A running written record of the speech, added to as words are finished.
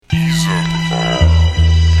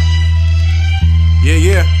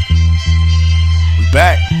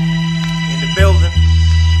back. In the building.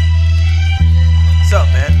 What's up,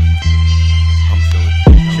 man? I'm chilling.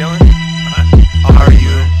 Chilling? How are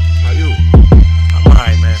you? How you? I'm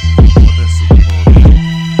alright, man. What that Super Bowl?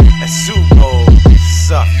 That Super Bowl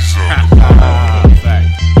sucks. Fact.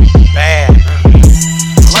 Bad. I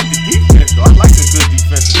like the defense, though. I like a good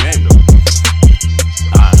defensive game, though.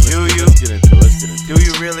 Let's get into it. Do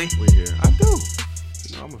you really? We're here. I do.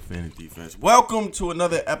 You know, I'm a fan of defense. Welcome to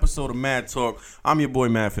another episode of Mad Talk. I'm your boy,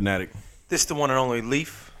 Mad Fanatic. This the one and only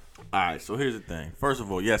Leaf. All right, so here's the thing. First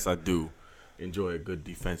of all, yes, I do enjoy a good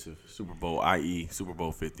defensive Super Bowl, i.e. Super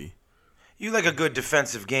Bowl 50. You like a good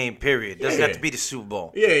defensive game, period. Doesn't have to be the Super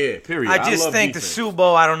Bowl. Yeah, period. I just love think defense. the Super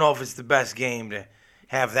Bowl, I don't know if it's the best game to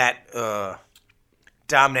have that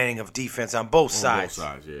dominating of defense on both sides. On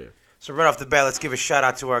both sides, yeah. So right off the bat, let's give a shout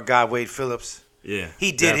out to our guy, Wade Phillips. Yeah.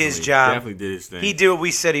 He did his job. Definitely did his thing. He did what we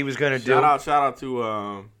said he was going to do. Shout out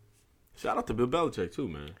to Bill Belichick too,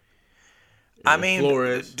 man. I mean,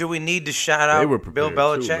 Flores. do we need to shout out They were Bill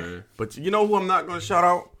prepared Belichick? too, man. But you know who I'm not going to shout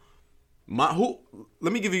out?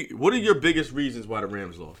 Let me give you. What are your biggest reasons why the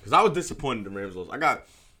Rams lost? Because I was disappointed the Rams lost. I got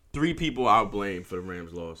 3 people I'll blame for the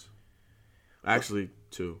Rams loss. Actually,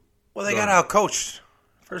 2. Well, they got out-coached,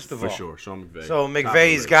 first of all. For sure, Sean McVay. So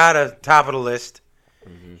McVay's got a top of the list.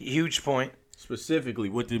 Mm-hmm. Huge point. Specifically,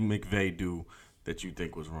 what did McVay do that you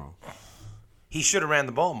think was wrong? He should have ran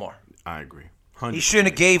the ball more. I agree. 100%. He shouldn't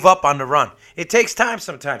have gave up on the run. It takes time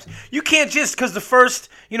sometimes. You can't just, because the first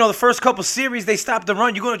couple series, they stopped the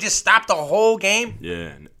run. You're going to just stop the whole game?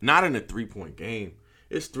 Yeah, not in a 3-point game.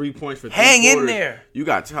 It's 3 points for 3 Hang in quarters. there. You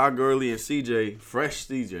got Todd Gurley and CJ, fresh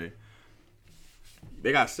CJ.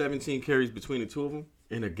 They got 17 carries between the two of them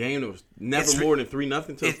in a game that was never more than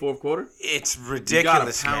 3-0 till the fourth quarter. It's ridiculous, You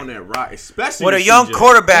got to pound that rock, especially with a with young CJ.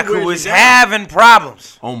 quarterback who was having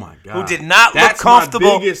problems. Oh my God! Who did not look That's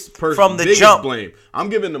comfortable my biggest from the biggest jump. Blame. I'm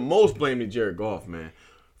giving the most blame to Jared Goff, man.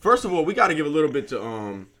 First of all, we got to give a little bit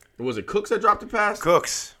to was it Cooks that dropped the pass?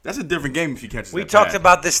 Cooks. That's a different game if he catches. We that talked pass.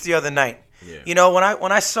 about this the other night. Yeah. You know,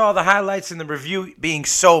 when I saw the highlights in the review being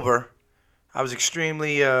sober, I was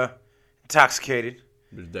extremely intoxicated.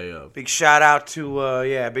 The day of. Big shout out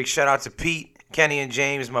to Pete, Kenny, and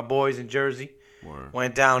James, my boys in Jersey. Word.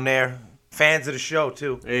 Went down there. Fans of the show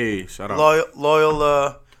too. Hey, shout out.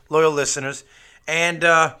 Loyal listeners. And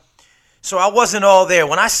so I wasn't all there.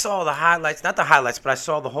 When I saw the highlights, not the highlights, but I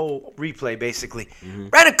saw the whole replay basically. Mm-hmm.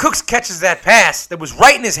 Brandon Cooks catches that pass that was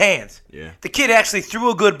right in his hands. Yeah. The kid actually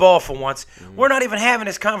threw a good ball for once. Mm-hmm. We're not even having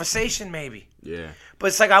this conversation maybe. Yeah. But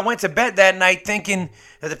it's like I went to bed that night thinking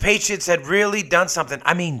that the Patriots had really done something.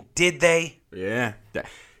 I mean, did they? Yeah.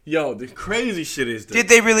 Yo, the crazy shit is Did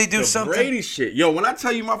they really do something? Brady shit. Yo, when I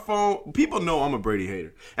tell you my phone, people know I'm a Brady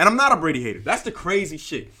hater. And I'm not a Brady hater. That's the crazy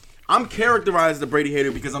shit. I'm characterized as a Brady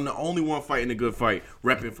hater because I'm the only one fighting a good fight,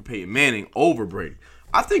 repping for Peyton Manning over Brady.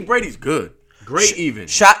 I think Brady's good. Great even.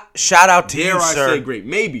 Shout out to Dare you, I sir. say great.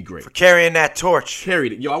 Maybe great. For carrying that torch.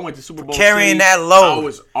 Carried it. Yo, I went to Super Bowl Carrying City. that load. I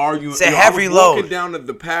was arguing. It's a heavy I was walking load. down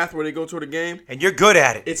the path where they go toward the game. And you're good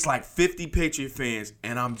at it. It's like 50 Patriot fans,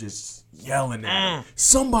 and I'm just yelling at them.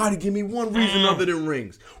 Somebody give me one reason other than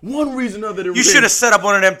rings. One reason other than rings. You should have set up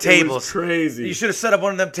one of them tables. It was crazy. You should have set up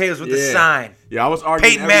one of them tables with the sign. Yeah, I was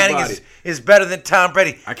arguing Peyton Manning is better than Tom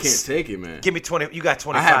Brady. I can't take it, man. Give me 20. You got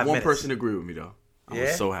 25 I had one minutes. person agree with me, though. I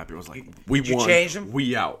was so happy. I was like, we Did you won. change him?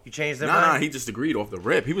 We out. You changed their Nah, mind? he just agreed off the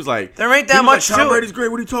rip. He was like, there ain't that much like, Tom to it. Brady's great.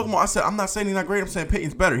 What are you talking about? I said, I'm not saying he's not great. I'm saying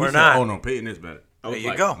Peyton's better. He We're said, not. oh, no, Peyton is better. I was There you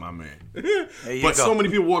like, go. my man. There you But go. so many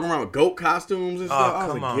people walking around with goat costumes and stuff. I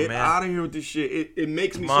was come like, on, get man. out of here with this shit. It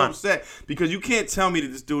makes me so upset because you can't tell me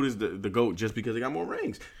that this dude is the GOAT just because he got more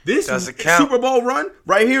rings. This Doesn't count. Super Bowl run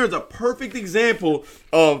right here is a perfect example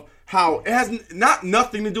of how it has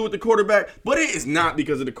nothing to do with the quarterback, but it is not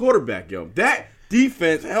because of the quarterback, yo. That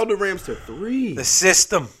defense held the Rams to 3. The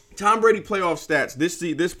system. Tom Brady playoff stats. This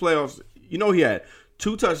playoffs, he had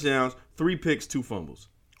 2 touchdowns, 3 picks, 2 fumbles.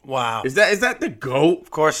 Wow. Is that the GOAT?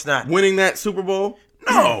 Of course not. Winning that Super Bowl?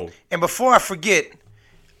 No. And before I forget,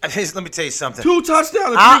 let me tell you something. 2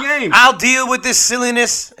 touchdowns in 3 games. I'll deal with this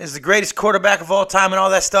silliness as the greatest quarterback of all time and all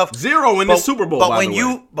that stuff. 0 in the Super Bowl, by the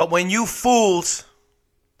way. But when you fools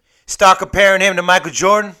start comparing him to Michael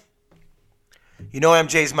Jordan, you know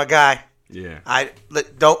MJ's my guy. Yeah.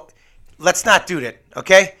 Let's not do that,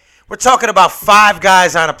 okay? We're talking about 5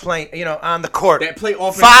 guys on a plane, on the court. That play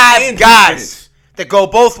offense 5 and guys defense. that go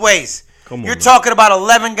both ways. Come on, You're man. talking about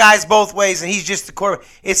 11 guys both ways, and he's just the quarterback.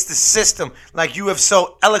 It's the system, like you have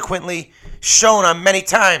so eloquently shown on many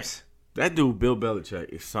times. That dude, Bill Belichick,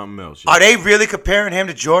 is something else. Are they really comparing him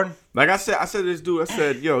to Jordan? Like I said to this dude,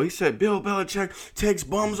 he said, Bill Belichick takes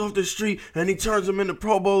bums off the street and he turns them into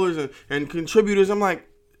Pro Bowlers and contributors. I'm like,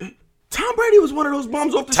 Tom Brady was one of those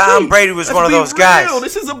bums off the street. Tom Brady was one of those guys.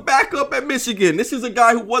 This is a backup at Michigan. This is a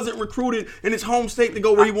guy who wasn't recruited in his home state to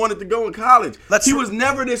go where he wanted to go in college. He was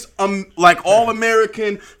never this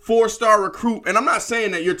all-American 4-star recruit. And I'm not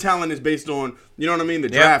saying that your talent is based on, you know what I mean, the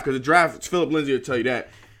draft. Because the draft, Philip Lindsay will tell you that.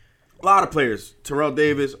 A lot of players, Terrell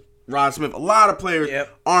Davis, Rod Smith, a lot of players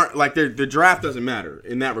aren't like their draft doesn't matter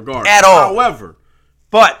in that regard. At all. However,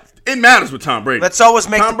 but it matters with Tom Brady. Let's always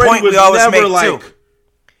make the point we always make too.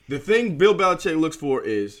 The thing Bill Belichick looks for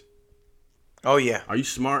is, are you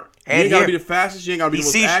smart? And you ain't got to be the fastest. You ain't got to be the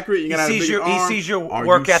most accurate. You got to have a bigger arm. He sees your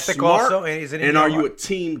work ethic also. And are you a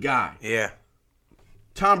team guy? Yeah.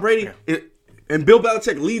 Tom Brady, and Bill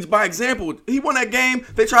Belichick leads by example. He won that game.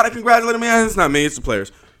 They try to congratulate him. It's not me. It's the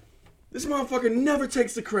players. This motherfucker never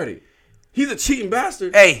takes the credit. He's a cheating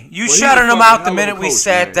bastard. Hey, you shouted him out the minute we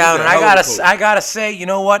sat down, and I gotta say, you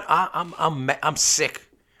know what? I'm sick.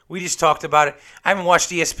 We just talked about it. I haven't watched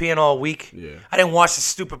ESPN all week. Yeah. I didn't watch the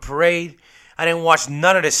stupid parade. I didn't watch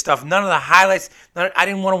none of this stuff. None of the highlights. I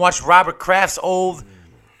didn't want to watch Robert Kraft's old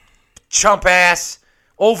chump ass.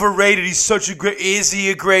 Overrated. Is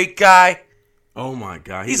he a great guy? Oh my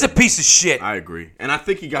God. He's a piece of shit. I agree. And I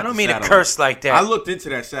think he got I don't mean to curse like that. I looked into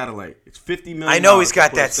that satellite. It's $50 million. I know he's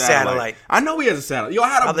got that satellite. I know he has a satellite. Yo, I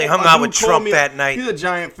had they hung out with Trump that night. He's a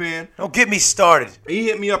Giant fan. Don't get me started. He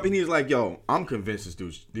hit me up and he was like, yo, I'm convinced this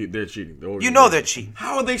dude's they're cheating. They're cheating.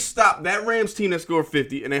 How would they stop that Rams team that scored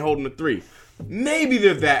 50 and they hold them to 3? Maybe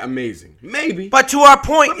they're that amazing. Maybe. But to our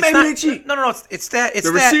point, but maybe they cheat. No. It's that.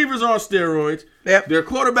 The receivers are on steroids. Yep. Their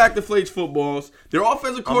quarterback deflates footballs. Their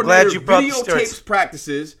offensive coordinator videotapes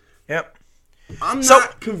practices. Yep. I'm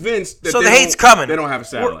not convinced that the hate's coming. They don't have a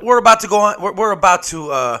satellite. We're about to go on. We're about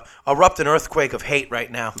to erupt an earthquake of hate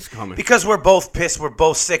right now. It's coming. Because we're both pissed. We're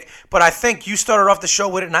both sick. But I think you started off the show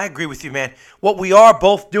with it, and I agree with you, man. What we are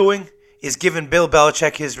both doing is giving Bill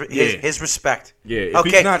Belichick his respect. Yeah. If okay.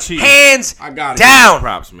 He's not cheating, hands down.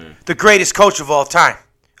 Props, man. The greatest coach of all time.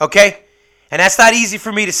 Okay. And that's not easy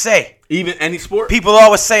for me to say. Even any sport. People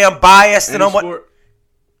always say I'm biased and I'm what.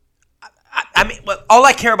 I mean, all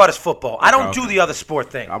I care about is football. I don't do the other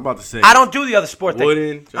sport thing. I'm about to say. I don't do the other sport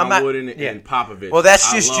thing. I'm not, Wooden and Popovich. Well,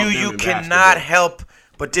 that's just you. You cannot help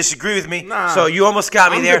but disagree with me. Nah, so you almost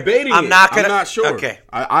got me there. I'm not sure. Okay.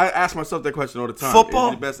 I ask myself that question all the time. Football?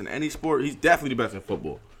 Is he the best in any sport? He's definitely the best in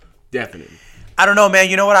football. Definitely. I don't know, man.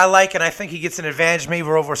 You know what I like, and I think he gets an advantage maybe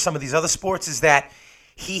over some of these other sports, is that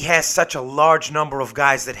he has such a large number of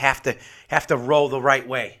guys that have to roll the right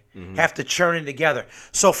way. Mm-hmm. Have to churn it together.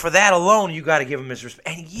 So for that alone, you got to give him his respect.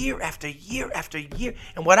 And year after year after year,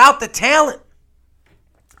 and without the talent.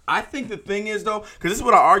 I think the thing is, though, because this is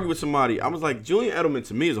what I argued with somebody. I was like, Julian Edelman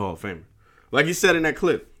to me is a Hall of Famer. Like he said in that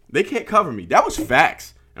clip, they can't cover me. That was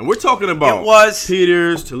facts. And we're talking about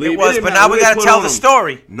Peters, Talib. It was, but now we got to tell the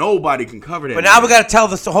story. Nobody can cover that. But now we got to tell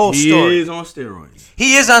the whole story. He is on steroids.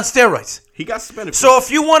 He is on steroids. He got suspended. So if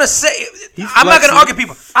you want to say, I'm not going to argue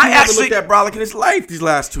people. I actually looked at Brolic in his life these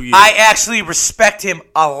last 2 years. I actually respect him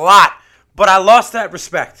a lot, but I lost that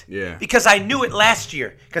respect. Yeah. Because I knew it last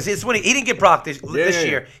year. Because it's when he didn't get Brolic this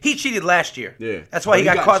year. He cheated last year. Yeah. That's why he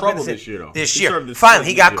got caught in trouble this year, though. This year. Finally,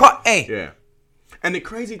 he got caught. Hey. Yeah. And the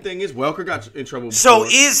crazy thing is, Welker got in trouble before. So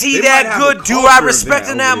is he that good? Do I respect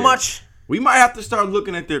him that much? We might have to start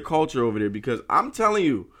looking at their culture over there because I'm telling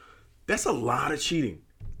you, that's a lot of cheating.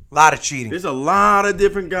 A lot of cheating. There's a lot of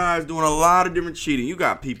different guys doing a lot of different cheating. You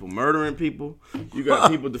got people murdering people. You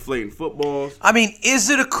got people deflating footballs. I mean,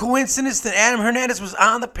 is it a coincidence that Adam Hernandez was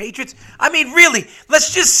on the Patriots? I mean, really,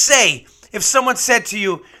 let's just say if someone said to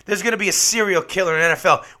you, there's going to be a serial killer in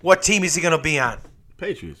NFL, what team is he going to be on?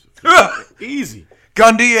 Patriots. Easy.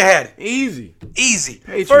 Gun to your head. Easy.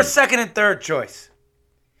 Patriots. First, second, and third choice.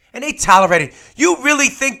 And they tolerated. You really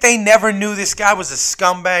think they never knew this guy was a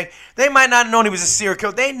scumbag? They might not have known he was a serial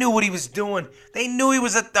killer. They knew what he was doing. They knew he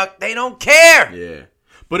was a thug. They don't care. Yeah.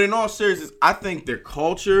 But in all seriousness, I think their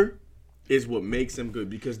culture is what makes them good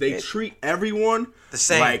because they treat everyone the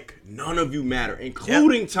same. Like none of you matter,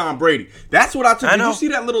 including Tom Brady. That's what I took. Did you see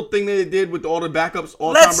that little thing they did with all the backups?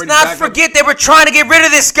 Let's not forget they were trying to get rid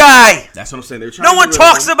of this guy. That's what I'm saying. They were trying no one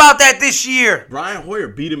talks about that this year. Brian Hoyer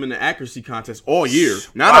beat him in the accuracy contest all year.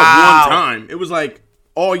 Not at one time. It was like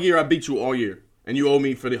all year I beat you all year. And you owe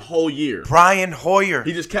me for the whole year. Brian Hoyer.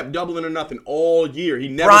 He just kept doubling or nothing all year. He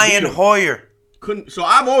never Brian beat him. Hoyer. So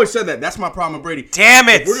I've always said that. That's my problem with Brady. Damn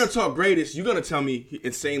it. If we're going to talk greatest, you're going to tell me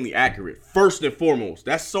insanely accurate. First and foremost.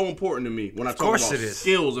 That's so important to me when I talk about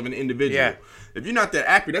skills of an individual. Yeah. if you're not that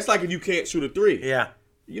accurate, that's like if you can't shoot a three. Yeah.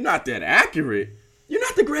 You're not that accurate. You're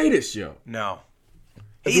not the greatest, yo. No.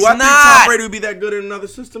 Do He's I think not. Tom Brady would be that good in another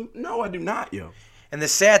system? No, I do not, yo. And the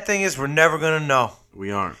sad thing is, we're never gonna know.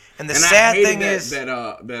 We aren't. And the sad thing is that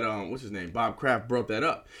what's his name? Bob Kraft brought that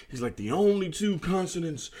up. He's like, the only two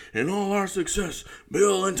consonants in all our success,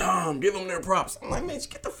 Bill and Tom. Give them their props. I'm like, man,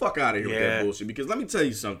 get the fuck out of here with that bullshit. Because let me tell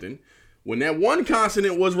you something. When that one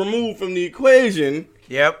consonant was removed from the equation,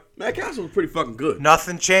 Matt Castle was pretty fucking good.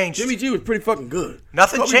 Nothing changed. Jimmy G was pretty fucking good.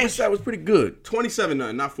 Nothing changed. That was pretty good.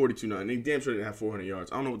 27-0, not 42-0. They damn sure didn't have 400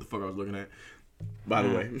 yards. I don't know what the fuck I was looking at, by the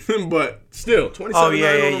way. But still, 27-9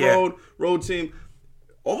 on the road team.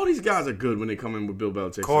 All these guys are good when they come in with Bill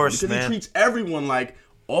Belichick. Of course, because he treats everyone like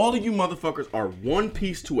all of you motherfuckers are one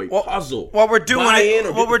piece to a puzzle. What we're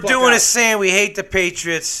doing is saying we hate the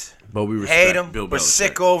Patriots. But we respect them. Bill Belichick. We're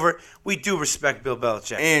sick over it. We do respect Bill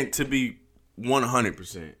Belichick. And to be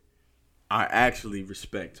 100%, I actually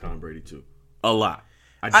respect Tom Brady too. A lot.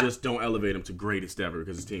 I just don't elevate him to greatest ever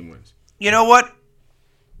because his team wins. You know what?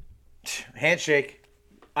 Handshake.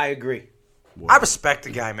 I agree. What? I respect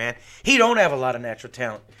the guy, man. He don't have a lot of natural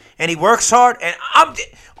talent. And he works hard. And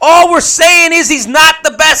all we're saying is he's not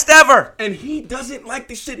the best ever. And he doesn't like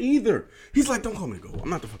the shit either. He's like, don't call me to go. I'm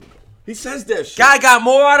not the fucking go. He says that shit. Guy got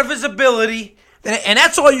more out of his ability, and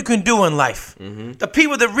that's all you can do in life. Mm-hmm. The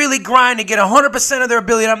people that really grind to get 100% of their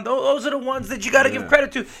ability, those are the ones that you got to give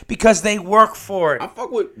credit to because they work for it. I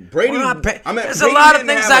fuck with Brady. There's Brady a lot of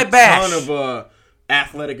things I bash. Ton of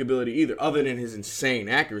athletic ability either, other than his insane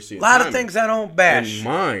accuracy. A lot of things I don't bash. And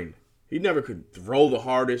mine, he never could throw the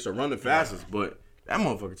hardest or run the fastest, but that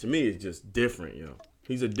motherfucker to me is just different, yo.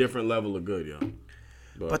 He's a different level of good, yo.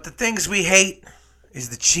 But the things we hate is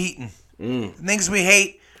the cheating. The things we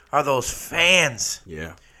hate are those fans.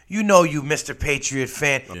 Yeah. You know you Mr. Patriot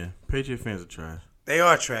fan. Yeah, Patriot fans are trash. They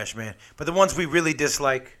are trash, man. But the ones we really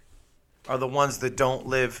dislike are the ones that don't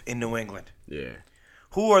live in New England. Yeah.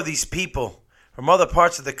 Who are these people from other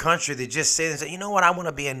parts of the country that just say, you know what, I want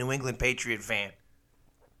to be a New England Patriot fan?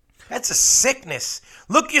 That's a sickness.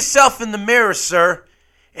 Look yourself in the mirror, sir.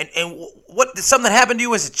 And what did something happen to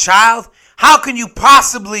you as a child? How can you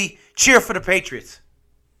possibly cheer for the Patriots?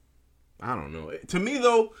 I don't know. To me,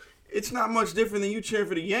 though, it's not much different than you cheering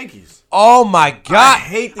for the Yankees. Oh, my God.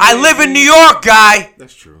 I live in New York, guy.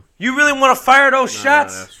 That's true. You really want to fire those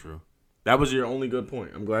shots? That's true. That was your only good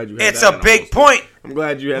point. I'm glad you had It's a big point. I'm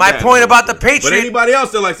glad you had my point about the Patriots. But anybody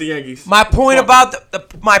else that likes the Yankees. My point about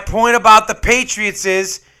the Patriots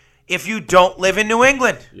is if you don't live in New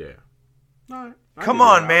England. Yeah. All right. Come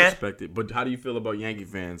on, man. I respect it. But how do you feel about Yankee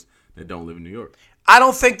fans that don't live in New York? I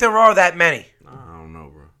don't think there are that many. I don't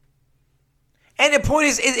know, bro. And the point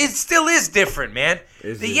is, it still is different, man.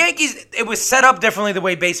 The Yankees, it was set up differently the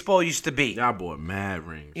way baseball used to be. Y'all bought mad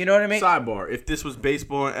rings. You know what I mean? Sidebar, if this was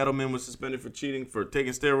baseball and Edelman was suspended for cheating, for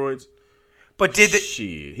taking steroids, but shit,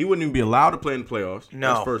 he wouldn't even be allowed to play in the playoffs.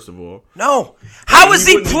 No. That's first of all. No. How is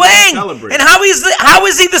he playing? And how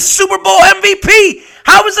is he the Super Bowl MVP?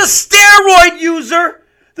 How is a steroid user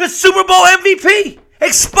the Super Bowl MVP?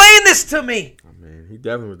 Explain this to me. I mean, he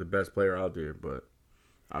definitely was the best player out there, but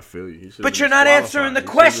I feel you. But you're not answering the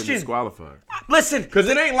question. Disqualified. Listen, because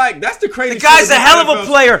it ain't like that's the crazy. The guy's a hell of a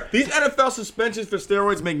player. These NFL suspensions for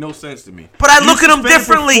steroids make no sense to me. But I look at them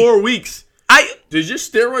differently. For 4 weeks. Did your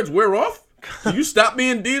steroids wear off? Did you stop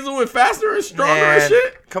being diesel and faster and stronger and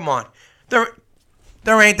shit? Come on, there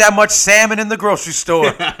ain't that much salmon in the grocery store.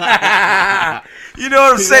 You know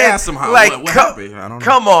what I'm saying? Somehow. Like, what happened? I don't know.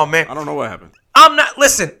 Come on, man. I don't know what happened.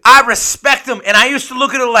 Listen, I respect him, and I used to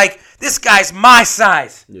look at it like, this guy's my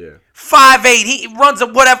size. Yeah. 5'8", he runs a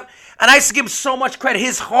whatever. And I used to give him so much credit,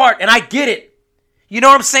 his heart, and I get it. You know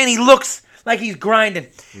what I'm saying? He looks like he's grinding.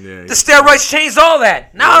 Yeah, the steroids changed all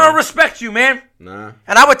that. Now I don't respect you, man. Nah.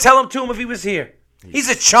 And I would tell him to him if he was here. He's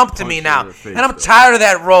a chump to me now. And I'm tired of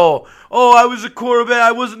that role. Oh, I was a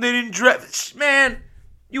quarterback. They didn't draft. Man.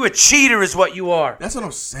 You a cheater is what you are. That's what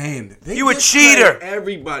I'm saying. You a cheater.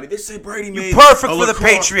 Everybody. They say Brady made perfect for the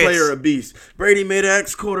Patriots. Player a beast. Brady made an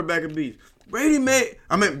ex-quarterback a beast.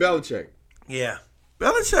 Belichick. Yeah.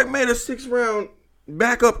 Belichick made a 6th-round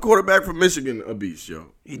backup quarterback from Michigan a beast,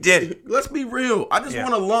 yo. He did. Let's be real. I just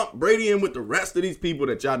want to lump Brady in with the rest of these people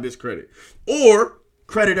that y'all discredit. Or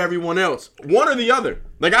credit everyone else. One or the other.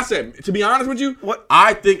 Like I said, to be honest with you,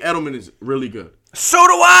 I think Edelman is really good. So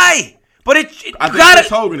do I. But I think Chris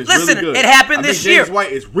Hogan is really good. It happened this year. James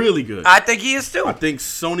White is really good. I think he is too. I think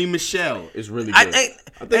Sony Michel is really good.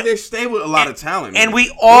 I think they stay with a lot of talent. And man.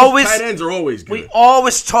 Those tight ends are always good. We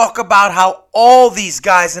always talk about how all these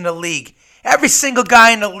guys in the league, every single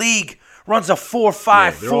guy in the league, runs a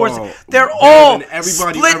 4.5, Yeah, 4. They're better all than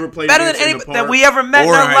everybody split, ever played better than against in any the that park we ever met in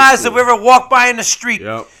or our high lives, that school. we ever walked by in the street.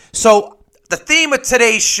 Yep. So the theme of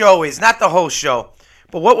today's show is not the whole show,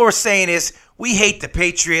 but what we're saying is we hate the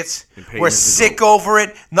Patriots. We're sick over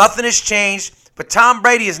it. Nothing has changed. But Tom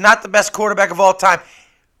Brady is not the best quarterback of all time.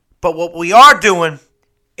 But what we are doing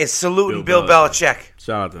is saluting Bill Belichick.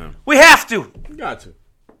 Shout out to him. We have to. You got to.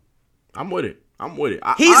 I'm with it.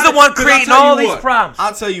 He's the one creating all these problems.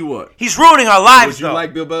 I'll tell you what. He's ruining our lives, Would you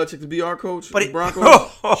like Bill Belichick to be our coach? But the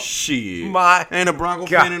Broncos? Shit. My ain't a Bronco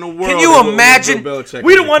fan in the world. Can you imagine?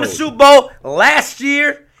 We done won the Super Bowl last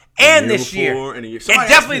year and this year. And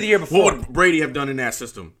definitely the year before. What would Brady have done in that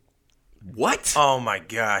system? What? Oh, my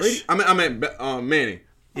gosh. Brady? I mean, Manning.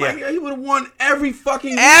 Yeah. He would have won every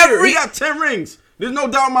fucking year. He got 10 rings. There's no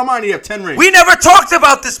doubt in my mind he had 10 rings. We never talked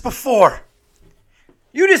about this before.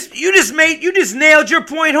 You just nailed your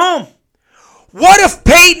point home. What if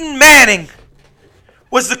Peyton Manning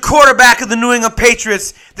was the quarterback of the New England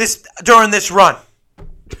Patriots during this run?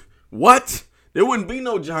 What? There wouldn't be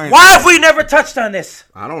no Giants. Why have we never touched on this?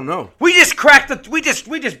 I don't know. We just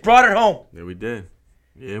we just brought it home. Yeah, we did.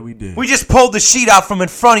 We just pulled the sheet out from in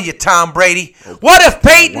front of you, Tom Brady. What if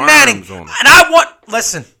Peyton Manning?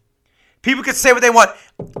 Listen, people can say what they want.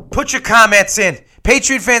 Put your comments in.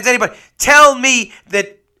 Patriot fans, anybody, tell me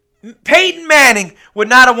that Peyton Manning would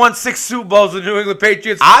not have won 6 Super Bowls with the New England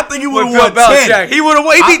Patriots. I think he would have won 10. He would have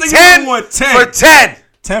won. He'd be 10 for 10.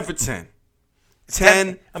 10 for 10.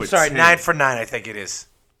 10 I'm sorry, 10. 9 for 9, I think it is.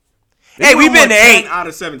 Hey, we've been to 8 out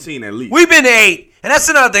of 17 at least. We've been to 8, and that's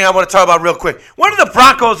another thing I want to talk about real quick. When are the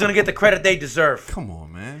Broncos going to get the credit they deserve? Come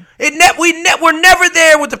on, man. We're never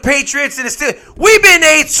there with the Patriots, and it's still. We've been to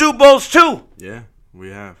 8 Super Bowls too. Yeah,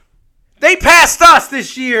 we have. They passed us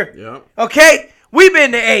this year. Yep. Okay, we've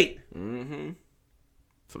been to 8. Mm-hmm.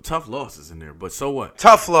 Some tough losses in there, but so what?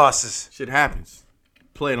 Tough losses. Shit happens.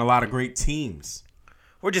 Playing a lot of great teams.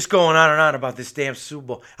 We're just going on and on about this damn Super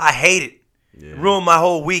Bowl. I hate it. Yeah. Ruined my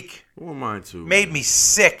whole week. Well, mine too. Made me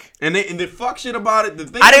sick. And the fuck shit about it. The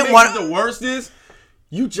thing that makes it the worst is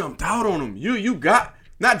you jumped out on him. You got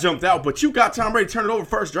not jumped out, but you got Tom Brady turn it over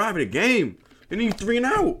first drive of the game, and then you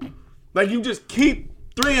 3-and-out. Like you just keep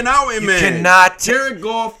 3-and-out, and man. Cannot. Jared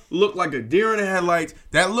Goff looked like a deer in the headlights.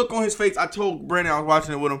 That look on his face. I told Brandon I was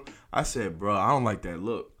watching it with him. I said, bro, I don't like that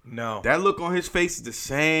look. No. That look on his face is the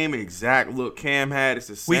same exact look Cam had. It's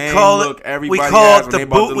the same look everybody has when they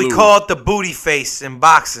about to lose. We call it the booty face in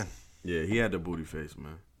boxing. Yeah, he had the booty face,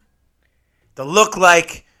 man. The look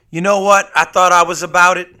like, you know what? I thought I was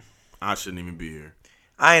about it. I shouldn't even be here.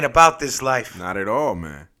 I ain't about this life. Not at all,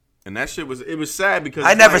 man. And that shit was sad because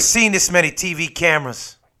I never seen this many TV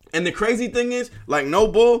cameras. And the crazy thing is, like no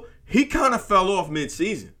bull, he kind of fell off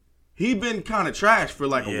mid-season. He been kind of trash for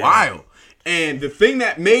like a while. And the thing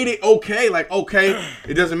that made it okay,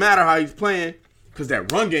 it doesn't matter how he's playing because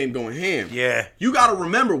that run game going ham. Yeah. You got to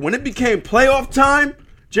remember, when it became playoff time,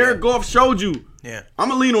 Jared Goff showed you, I'm going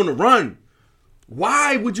to lean on the run.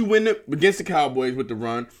 Why would you win against the Cowboys with the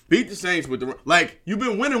run, beat the Saints with the run? Like, you've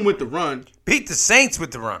been winning with the run. Beat the Saints with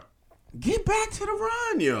the run. Get back to the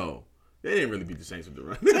run, yo. They didn't really beat the Saints with the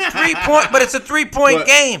run. It's a 3-point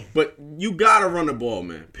game. But you gotta run the ball,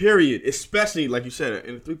 man. Period. Especially, like you said,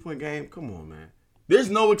 in a 3-point game. Come on, man.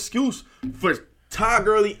 There's no excuse for Todd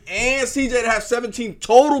Gurley and CJ to have 17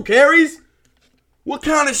 total carries. What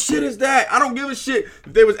kind of shit is that? I don't give a shit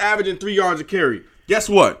if they was averaging 3 yards a carry. Guess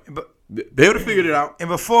what? They would have figured it out. And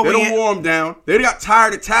before they don't wore them down. They got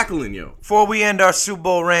tired of tackling, yo. Before we end our Super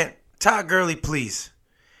Bowl rant, Todd Gurley, please.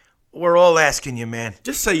 We're all asking you, man.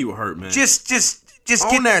 Just say you were hurt, man. Just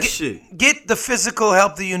own that shit. Get the physical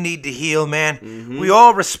help that you need to heal, man. Mm-hmm. We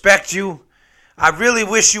all respect you. I really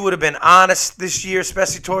wish you would have been honest this year,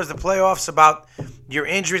 especially towards the playoffs, about your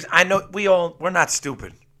injuries. I know we're not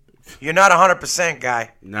stupid. You're not 100%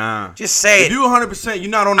 guy. Nah. Just say it. If you're 100%, you're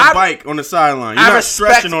not on the bike on the sideline. You're not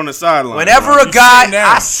stretching on the sideline. Whenever a guy,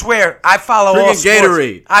 I swear, I follow all sports.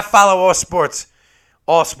 Gatorade. I follow all sports.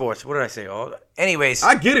 All sports. What did I say? Anyways.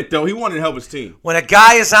 I get it, though. He wanted to help his team. When a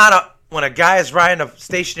guy is riding a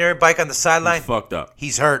stationary bike on the sideline, he's fucked up.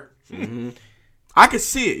 He's hurt. Mm-hmm. I could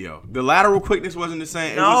see it, yo. The lateral quickness wasn't the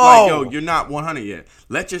same. No. It was like, yo, you're not 100 yet.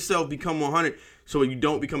 Let yourself become 100 so you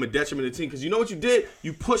don't become a detriment to the team. Because you know what you did?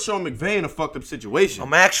 You put Sean McVay in a fucked up situation.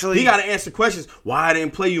 He got to answer questions. Why I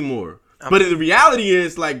didn't play you more? But the reality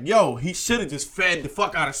is, like, yo, he should have just fed the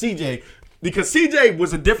fuck out of CJ. Because CJ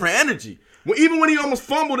was a different energy. Well, even when he almost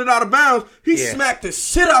fumbled it out of bounds, he smacked the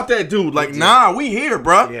shit out that dude. Like, nah, we here,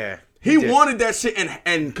 bro. Yeah. He wanted that shit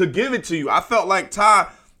and could give it to you. I felt like Ty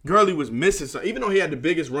Gurley was missing something. Even though he had the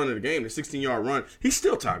biggest run of the game, the 16-yard run, he's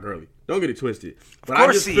still Todd Gurley. Don't get it twisted. But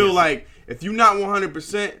I just feel like if you're not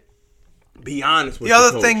 100%, be honest with the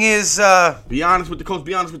coach. The other thing is... be honest with the coach.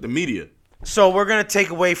 Be honest with the media. So we're going to take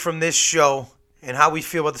away from this show and how we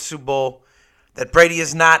feel about the Super Bowl that Brady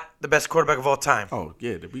is not the best quarterback of all time. Oh,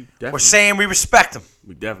 yeah. We're saying we respect him.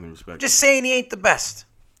 We definitely respect him. Just saying he ain't the best.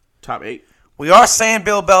 Top 8. We are saying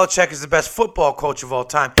Bill Belichick is the best football coach of all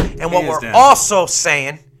time. And what we're also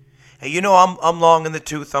saying, and you know I'm long in the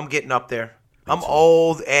tooth. I'm getting up there. I'm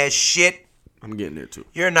old as shit. I'm getting there, too.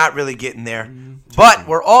 You're not really getting there. But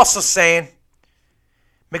we're also saying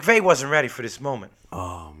McVay wasn't ready for this moment.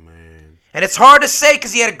 Oh, man. And it's hard to say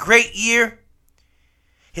because he had a great year.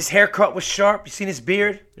 His haircut was sharp. You seen his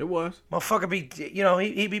beard? It was. Motherfucker be,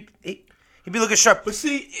 he'd be looking sharp. But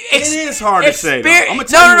see, it is hard to say, though. I'm gonna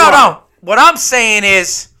tell you no. What I'm saying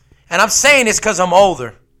is, and I'm saying this because I'm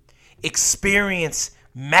older, experience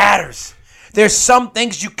matters. There's some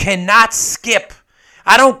things you cannot skip.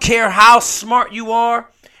 I don't care how smart you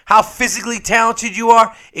are, how physically talented you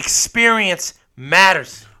are. Experience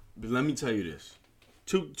matters. But let me tell you this.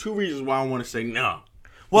 Two reasons why I want to say no.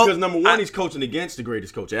 Well, because number one, he's coaching against the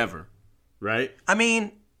greatest coach ever, right? I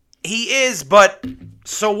mean, he is, but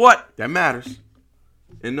so what? That matters.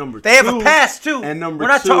 And number two, they have a pass too. And we're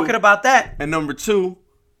not talking about that. And number two,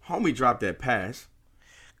 homie dropped that pass.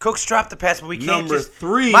 Cooks dropped the pass, but we can't. Number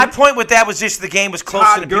three. My point with that was just the game was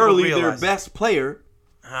closer than people realized. Todd Gurley, their best player,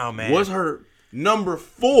 man, was hurt. Number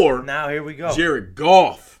 4. Now here we go. Jared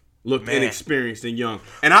Goff looked inexperienced and young.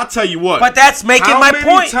 And I'll tell you what. But that's making my point.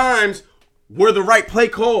 How many times were the right play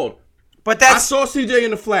called? But I saw CJ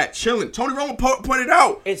in the flat chilling. Tony Romo pointed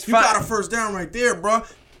out. You got a first down right there, bro.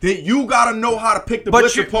 That you got to know how to pick the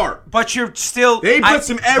blitz apart. But you're still... They blitz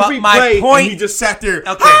him every play, and he just sat there.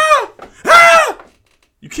 Okay.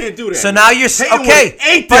 You can't do that. So now you're...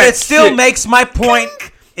 Okay, but it still makes my point.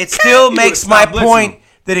 It still makes my point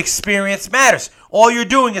that experience matters. All you're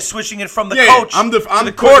doing is switching it from the coach I'm to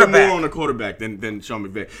the quarterback. More on the quarterback than Sean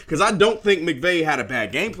McVay. Because I don't think McVay had a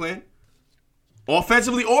bad game plan.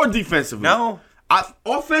 Offensively or defensively. No.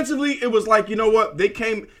 Offensively, it was like, you know what? They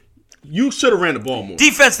came... You should have ran the ball more.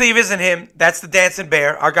 Defensively, it isn't him. That's the dancing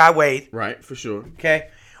bear, our guy Wade. Right, for sure. Okay.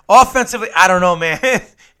 Offensively, I don't know, man.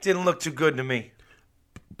 Didn't look too good to me.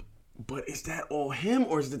 But is that all him,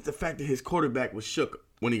 or is it the fact that his quarterback was shook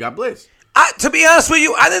when he got blitzed? To be honest with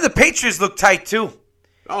you, I think the Patriots looked tight, too.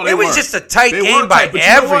 Oh, it was just a tight game by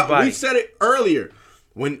everybody. We said it earlier.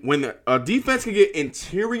 When the defense can get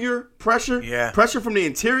interior pressure, pressure from the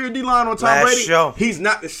interior D-line on Tom Brady, he's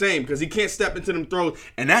not the same because he can't step into them throws.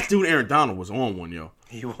 And that dude, Aaron Donald, was on one, yo.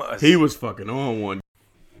 He was fucking on one.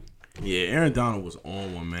 Yeah, Aaron Donald was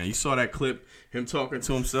on one, man. You saw that clip, him talking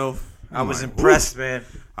to himself? I was impressed, man.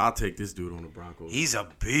 I'll take this dude on the Broncos. He's a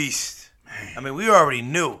beast. Man. I mean, we already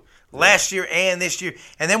knew. Last year and this year.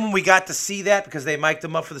 And then when we got to see that, because they mic'd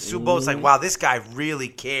him up for the Super Bowl, it's like, wow, this guy really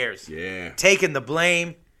cares. Yeah. Taking the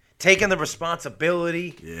blame, taking the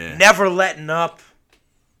responsibility, never letting up.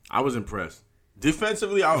 I was impressed.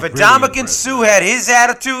 Defensively, I was really impressed. If Adama Sue had his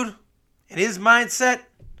attitude and his mindset,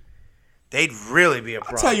 they'd really be a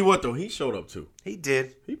problem. I'll tell you what, though, he showed up, too. He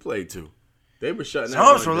did. He played, too. They were shutting His that run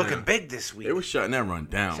down. arms were looking big this week. They were shutting that run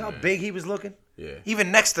down, See how big he was looking? Yeah. Even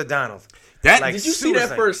next to Donald. Did you see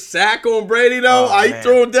that first sack on Brady, though? He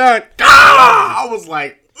threw him down. I was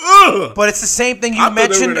like, ugh. But it's the same thing you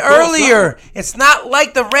mentioned earlier. It's not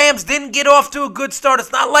like the Rams didn't get off to a good start.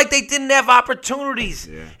 It's not like they didn't have opportunities.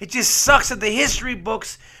 Yeah. It just sucks that the history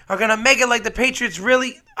books are going to make it like the Patriots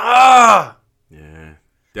really, Yeah.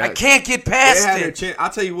 I can't get past it. I'll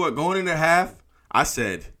tell you what, going into half, I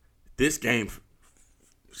said, this game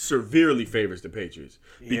severely favors the Patriots.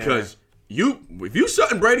 Because if you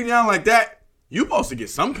shutting Brady down like that, you supposed to get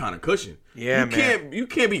some kind of cushion. Yeah, you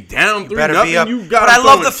can't be down 3-0. You got. But I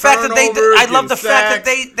love the fact that they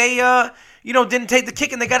didn't take the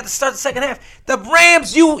kick and they got it to start the second half. The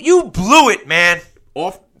Rams, you blew it, man.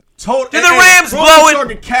 Did the Rams blow it?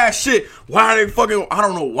 Talking cash shit. Why are they fucking? I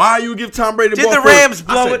don't know why you give Tom Brady the ball first. Did the Rams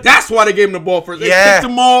blow it? That's why they gave him the ball first. They kicked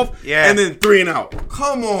him off and then 3 and out.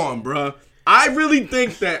 Come on, bro. I really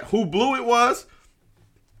think that who blew it was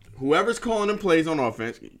whoever's calling them plays on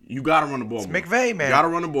offense. You got to run the ball more. McVay, man. You got to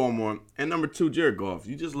run the ball more. And number 2, Jared Goff.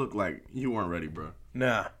 You just look like you weren't ready, bro.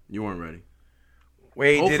 Nah. You weren't ready.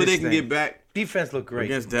 Hopefully they can get back. Defense look great.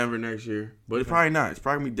 Against Denver next year. But it's probably not. It's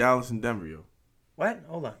probably going to be Dallas and Denver, yo. What?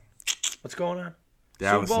 Hold on. What's going on?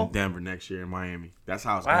 Dallas and Denver next year in Miami. That's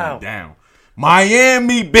how it's going down.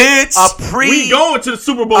 Miami, bitch. We going to the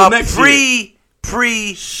Super Bowl next year.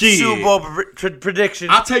 pre-Super Bowl prediction.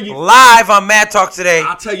 I'll tell you live on Mad Talk today.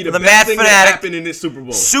 I'll tell you the best thing that happened in this Super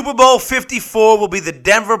Bowl. Super Bowl 54 will be the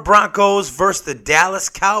Denver Broncos versus the Dallas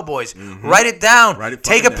Cowboys. Write it down.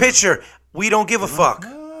 Take a picture. We don't give a fuck.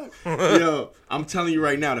 Yo, I'm telling you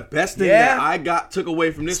right now, the best thing that I took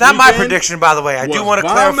away from this It's not my prediction, by the way. I do want to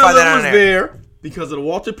clarify that on there because of the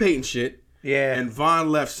Walter Payton shit. Yeah. And Von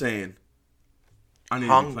left saying, I need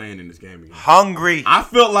to be playing in this game again. Hungry. I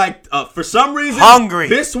felt like, for some reason,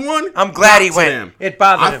 this one, I'm glad he went. It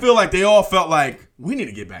bothered him. I feel like they all felt like, we need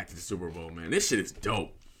to get back to the Super Bowl, man. This shit is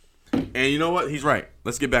dope. And you know what? He's right.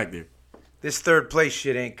 Let's get back there. This third place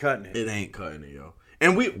shit ain't cutting it. It ain't cutting it, yo.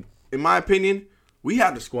 And we, in my opinion, we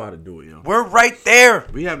have the squad to do it, yo. We're right there.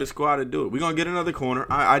 We have the squad to do it. We're going to get another corner.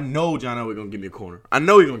 I know John Elway going to give me a corner. I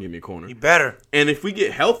know he's going to give me a corner. You better. And if we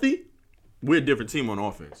get healthy, we're a different team on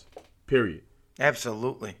offense. Period.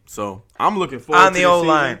 Absolutely. So, I'm looking forward to the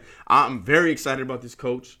O-line. I'm very excited about this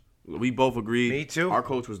coach. We both agree. Me too. Our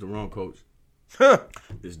coach was the wrong coach.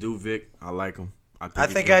 This dude, Vic, I like him. I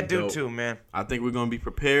think I do too, man. I think we're going to be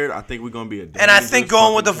prepared. I think we're going to be and I think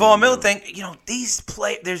going with the Von Miller thing, these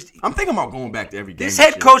players. I'm thinking about going back to every game. This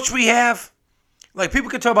head coach we have, like people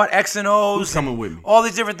can talk about X and O's. Who's coming with me? All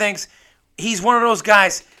these different things. He's one of those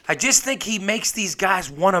guys. I just think he makes these guys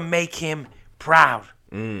want to make him proud.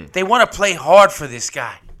 They want to play hard for this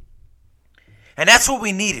guy. And that's what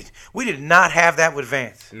we needed. We did not have that with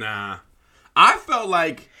Vance. Nah. I felt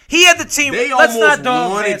like he had the team. They Let's almost not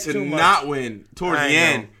wanted Vance to too much. not win towards the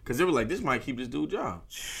end because they were like, this might keep this dude's job.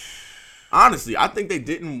 Honestly, I think they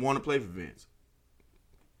didn't want to play for Vince.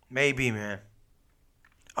 Maybe, man.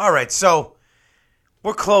 All right, so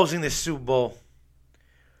we're closing this Super Bowl.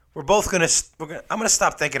 We're both gonna. I'm gonna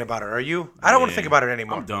stop thinking about it. Are you? I don't want to think about it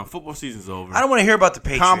anymore. I'm done. Football season's over. I don't want to hear about the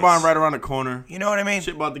Patriots. Combine right around the corner. You know what I mean?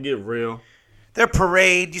 Shit about to get real. Their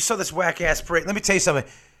parade. You saw this whack ass parade. Let me tell you something,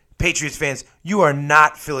 Patriots fans. You are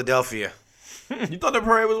not Philadelphia. You thought the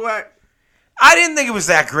parade was whack? I didn't think it was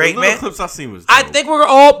that great, the man. Clips I seen was dope. I think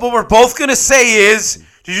what we're both gonna say is,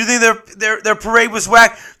 did you think their parade was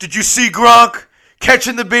whack? Did you see Gronk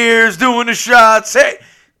catching the beers, doing the shots? Hey.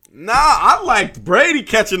 Nah, I liked Brady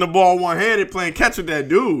catching the ball one-handed, playing catch with that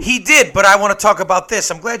dude. He did, but I want to talk about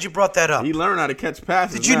this. I'm glad you brought that up. He learned how to catch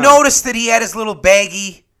passes. Did you notice that he had his little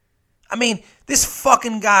baggie? I mean, this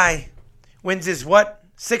fucking guy wins his what?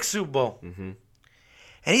 6th Super Bowl. Mm-hmm.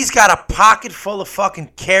 And he's got a pocket full of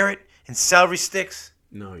fucking carrot and celery sticks.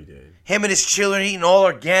 No, he didn't. Him and his children eating all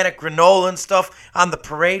organic granola and stuff on the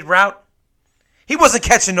parade route. He wasn't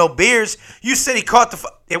catching no beers. You said he caught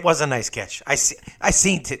it was a nice catch. I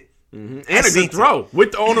seen it. Mm-hmm. And a good throw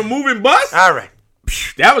on a moving bus. All right.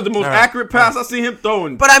 That was the most accurate pass I seen him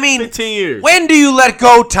throwing. But I mean, 15 years. When do you let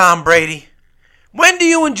go, Tom Brady? When do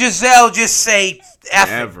you and Giselle just say F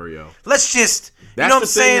it? Never, yo. Let's just, that's you know what I'm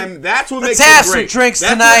saying? That's what Let's makes have him great. some drinks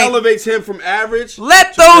that's tonight. What elevates him from average.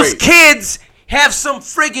 Let those kids have some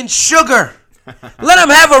friggin' sugar. Let them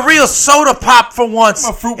have a real soda pop for once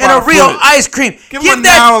and a real ice cream. Give him an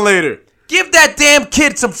hour later. Give that damn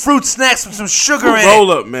kid some fruit snacks with some sugar in it.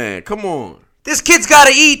 Roll up, man. Come on. This kid's got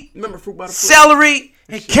to eat celery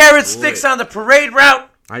and carrot sticks on the parade route.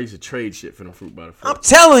 I used to trade shit for the fruit by the foot. I'm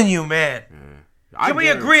telling you, man. Yeah. Can we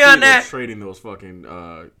agree on that? Trading those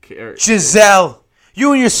fucking carrots. Giselle,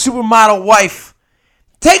 you and your supermodel wife,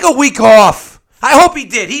 take a week off. I hope he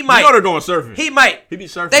did. He might. You know they're going surfing. He might. He be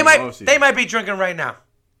surfing. They might be drinking right now.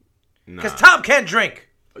 Because Tom can drink.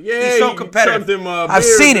 Yeah, he's so competitive. I've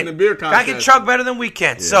seen it. I can chug better than we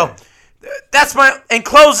can. Yeah. So that's in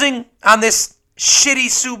closing on this shitty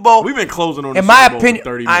Super Bowl. We've been closing on. In my opinion,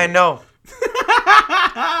 30 minutes. I know.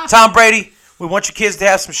 Tom Brady, we want your kids to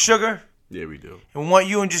have some sugar. Yeah, we do. And we want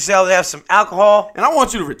you and Giselle to have some alcohol. And I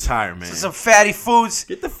want you to retire, man. Some fatty foods.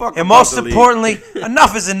 Get the fuck. And most importantly,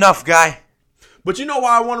 enough is enough, guy. But you know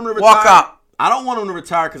why I want him to retire? Walk out. I don't want him to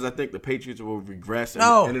retire because I think the Patriots will regress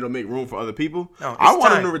and it'll make room for other people. No, I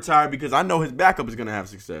want him to retire because I know his backup is going to have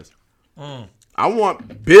success. I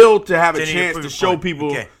want Bill to have a chance to show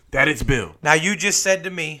people that it's Bill. Now, you just said to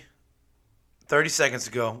me 30 seconds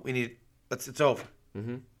ago, it's over.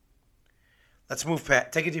 Mm-hmm. Let's move,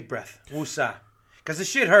 Pat. Take a deep breath. Woosah. Because this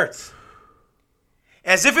shit hurts.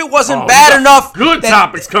 As if it wasn't bad enough. Good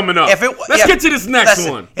topics coming up. Let's get to this next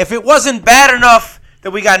one. If it wasn't bad enough that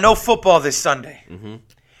we got no football this Sunday,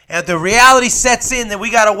 and the reality sets in that we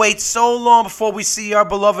got to wait so long before we see our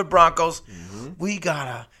beloved Broncos, we got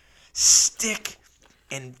to stick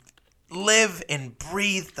and live and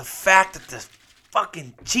breathe the fact that the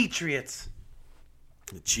fucking Cheatriots.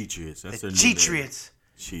 The Cheatriots. That's the Cheatriots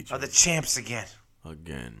are the champs again.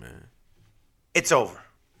 Again, man. It's over.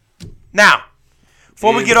 Now,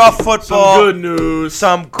 Before we get off football, some good news.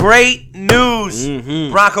 Some great news.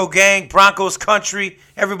 Bronco gang, Broncos country.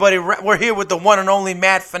 Everybody, we're here with the one and only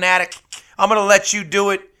Mad Fanatic. I'm going to let you do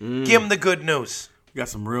it. Give him the good news. We got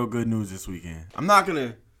some real good news this weekend. I'm going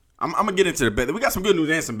to get into the bad. We got some good news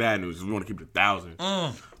and some bad news. We want to keep it 1,000.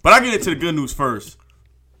 But I'll get into the good news first.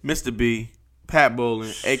 Mr. B, Pat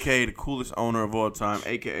Bowlen, a.k.a. the coolest owner of all time,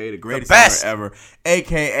 a.k.a. the greatest owner ever,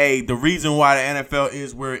 a.k.a. the reason why the NFL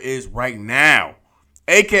is where it is right now,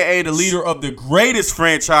 a.k.a. the leader of the greatest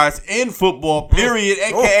franchise in football, period,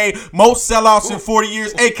 a.k.a. most sellouts in 40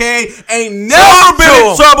 years, a.k.a. ain't never been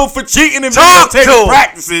in trouble for cheating and videotaping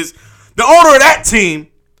practices. The owner of that team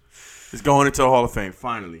is going into the Hall of Fame,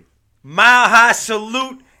 finally. Mile high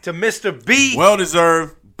salute to Mr. B.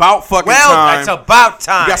 Well-deserved. About fucking time. Well, it's about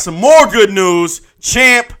time. We got some more good news.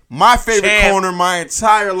 Champ, my favorite corner my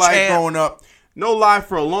entire life growing up. No lie,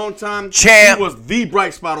 for a long time, Champ. He was the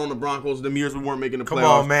bright spot on the Broncos them years we weren't making the playoffs. Come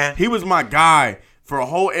on, man. He was my guy. For a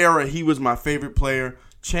whole era, he was my favorite player.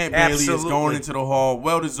 Champ Bailey is going into the Hall.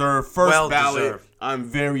 Well-deserved. First ballot. I'm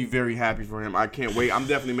very, very happy for him. I can't wait. I'm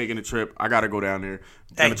definitely making a trip. I got to go down there.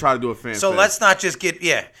 I'm going to try to do a fan fest. Let's not just get,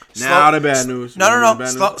 Now the bad news. No.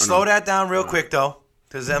 Slow that down real quick, though.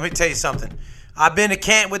 Because let me tell you something. I've been to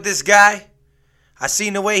camp with this guy. I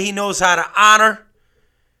seen the way he knows how to honor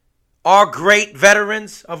our great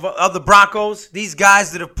veterans of the Broncos. These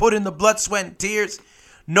guys that have put in the blood, sweat, and tears.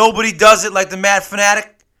 Nobody does it like the Mad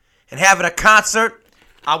Fanatic. And having a concert.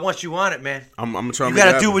 I want you on it, man. I'm going to try to make it happen.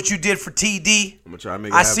 You got to do what you did for TD. I'm going to try to make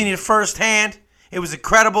it happen. I seen it firsthand. It was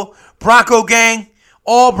incredible. Bronco gang,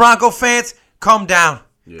 all Bronco fans, come down.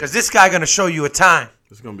 Because this guy going to show you a time.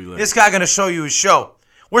 It's going to be lit. This guy going to show you his show.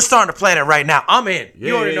 We're starting to plan it right now. I'm in.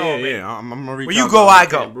 You already know I'm in. Yeah, I'm going to reach out. Where you go, I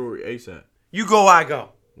go. Brewery ASAP. You go, I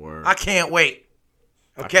go. Word. I can't wait.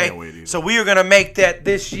 Okay? I can't wait either. So we are going to make that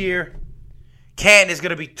this year. Canton is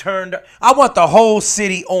going to be turned up. I want the whole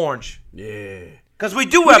city orange. Yeah. Because we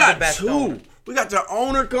do have the best owner. We got the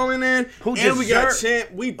owner coming in. We got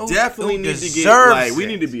Champ. We definitely need to get, we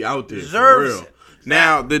need to be out there for real.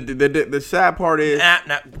 Now, the sad part is,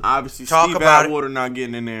 obviously, Steve Atwater not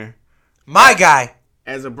getting in there. My guy.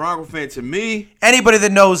 As a Bronco fan, to me, anybody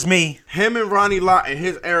that knows me, him and Ronnie Lott in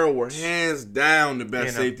his era were hands down the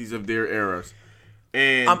best safeties of their eras.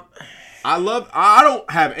 And I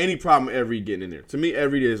don't have any problem Every getting in there. To me,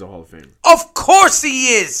 Every is a Hall of Famer. Of course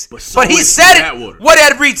he is. But he said it. Atwater. What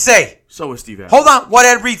did Ed Reed say? So is Steve Atwater. Hold on. What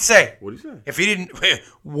did Ed Reed say? What'd he say? If he didn't,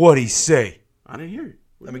 what'd he say? I didn't hear it.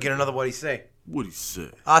 Let me get another what'd he say. What'd he say?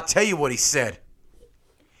 I'll tell you what he said.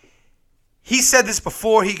 He said this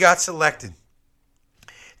before he got selected.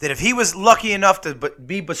 That if he was lucky enough to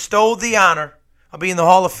be bestowed the honor of being in the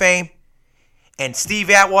Hall of Fame and Steve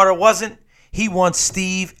Atwater wasn't, he wants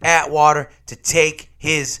Steve Atwater to take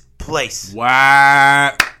his place.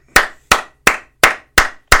 Wow.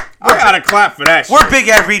 I gotta clap for that shit. We're big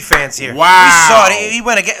Ed Reed fans here. Wow. We saw it. He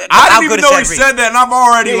went again. I didn't even know he said that, and I've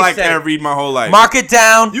already liked Ed Reed my whole life. Mark it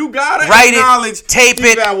down. You gotta write acknowledge it. Tape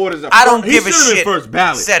Steve it. Atwater's I don't give a shit. He should have been first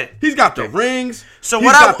ballot. Said it. He's got the rings. So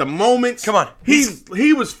he's got the moments. Come on.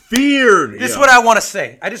 He was feared. This is what I want to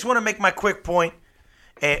say. I just want to make my quick point.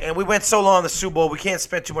 And we went so long on the Super Bowl, we can't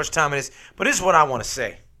spend too much time on this. But this is what I want to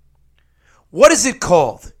say. What is it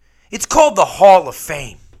called? It's called the Hall of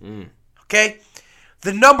Fame. Okay?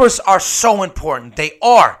 The numbers are so important. They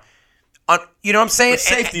are. You know what I'm saying? The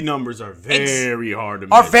safety numbers are very hard to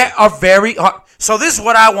measure. Are very hard. So this is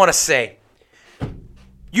what I want to say.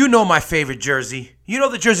 You know my favorite jersey. You know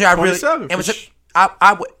the jersey I really.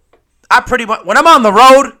 I pretty much when I'm on the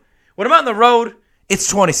road, it's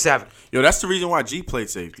 27. Yo, that's the reason why G played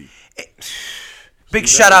safety. Big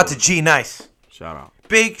shout out to G Nice. Shout out.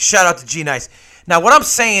 Big shout out to G Nice. Now, what I'm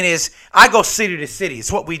saying is, I go city to city.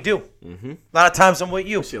 It's what we do. A lot of times I'm with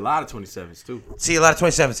you. I see a lot of 27s, too. See a lot of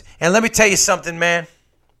 27s. And let me tell you something, man.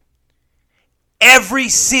 Every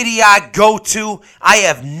city I go to, I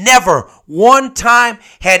have never one time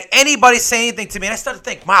had anybody say anything to me. And I started to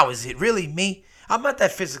think, wow, is it really me? I'm not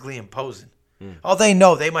that physically imposing. Oh, they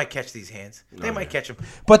know. They might catch these hands. They might catch them.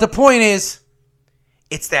 But the point is,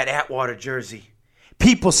 it's that Atwater jersey.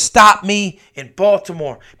 People stop me in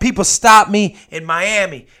Baltimore. People stop me in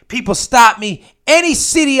Miami. People stop me any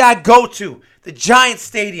city I go to. The Giants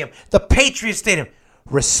Stadium, the Patriots Stadium.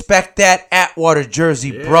 Respect that Atwater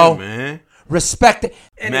jersey, bro. Man. Respect it.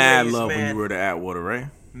 Anyways, mad love when you wear the Atwater, right?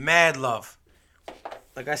 Mad love.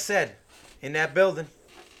 Like I said, in that building,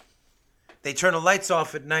 they turn the lights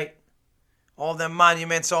off at night. All them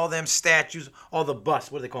monuments, all them statues, all the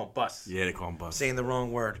bus. What do they call them? Bus. Yeah, they call them bus. Saying the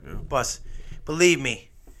wrong word. Yeah. Bus. Believe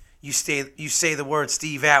me, you say the word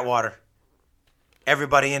Steve Atwater,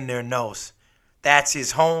 everybody in there knows. That's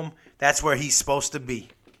his home. That's where he's supposed to be.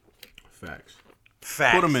 Facts.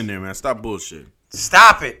 Facts. Put him in there, man. Stop bullshit.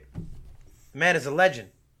 Stop it. The man is a legend.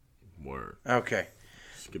 Word. Okay.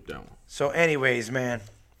 Skip that one. So, anyways, man.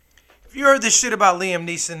 Have you heard this shit about Liam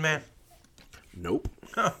Neeson, man? Nope.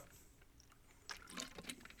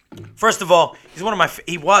 First of all, he was one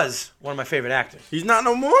of my favorite actors. He's not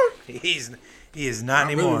no more? He is not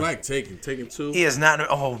I anymore. really like Taken 2. He is not.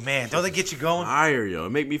 Oh man, don't they get you going? Fire, yo. It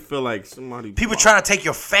make me feel like somebody. People trying to take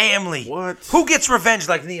your family. What? Who gets revenge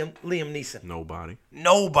like Liam Neeson? Nobody.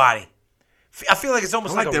 I feel like it's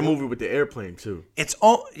almost I like that movie with the airplane too. It's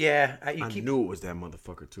yeah. I knew it was that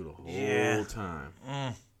motherfucker too the whole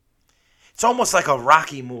time. It's almost like a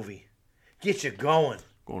Rocky movie. Get you going.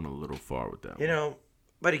 Going a little far with that. You know,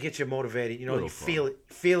 but it gets you motivated. You know, you feel it.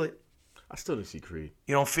 Feel it. I still didn't see Creed.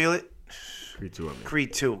 You don't feel it? Creed 2, I mean.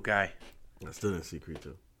 Creed 2, guy. I still didn't see Creed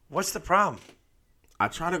 2. What's the problem? I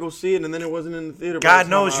tried to go see it, and then it wasn't in the theater. God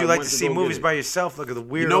knows you like to see movies by yourself. Look at the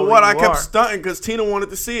weird. You know what? I kept stunting because Tina wanted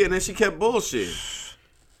to see it, and then she kept bullshitting.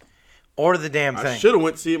 Order the damn thing. I should have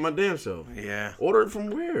went to see it my damn self. Yeah. Order it from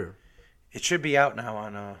where? It should be out now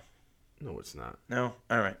on... No, it's not. No?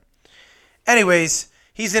 All right. Anyways,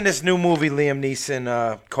 he's in this new movie, Liam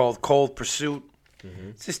Neeson, called Cold Pursuit. Mm-hmm.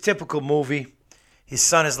 It's this typical movie. His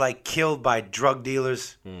son is like killed by drug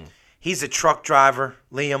dealers. He's a truck driver,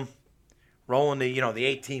 Liam, rolling the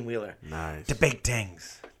 18-wheeler. Nice. The big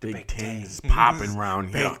things. Big things popping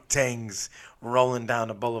around here. Big things rolling down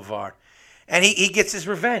the boulevard. And he gets his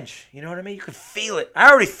revenge. You know what I mean? You can feel it.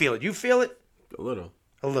 I already feel it. You feel it? A little.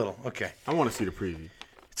 A little. Okay. I want to see the preview.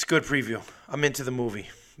 It's a good preview. I'm into the movie.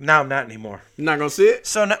 Now I'm not anymore. You're not going to see it?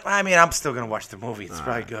 So, I'm still going to watch the movie. It's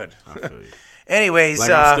probably good. I feel you. Anyways.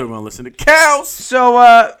 I'm still going to listen to cows.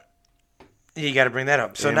 So, you got to bring that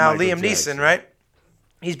up. So and now Michael Liam Jackson. Neeson, right?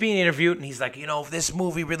 He's being interviewed, and he's like, this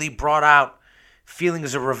movie really brought out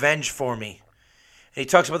feelings of revenge for me. And he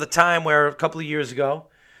talks about the time where a couple of years ago,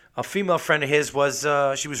 a female friend of his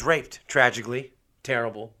she was raped, tragically.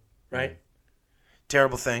 Terrible, right?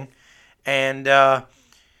 Terrible thing. And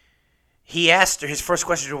he asked her, his first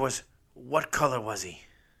question was, what color was he?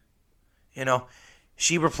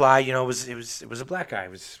 She replied, it was a black guy.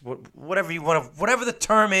 It was whatever you want to, whatever the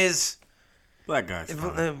term is. Black guy's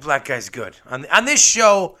fine. Black guy's good. On this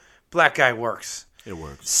show, black guy works. It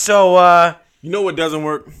works. So, you know what doesn't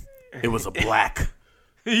work? It was a black.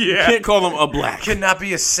 Yeah. You can't call him a black. Cannot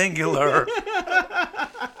be a singular.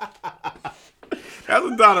 That's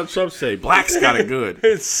what Donald Trump say. Blacks got it good.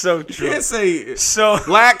 It's so true. You can't say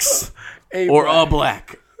blacks a or black. a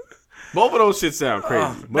black. Both of those shit sound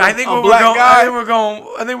crazy. But I think a we're black going. guy, I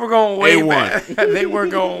think we're going way A1. back. I think we're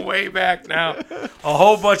going way back now. A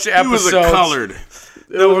whole bunch of he episodes. was a colored.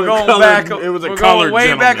 We're going back. It was a we're colored going way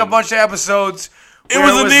gentleman. back a bunch of episodes. It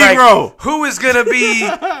was a Negro. Like, who is gonna be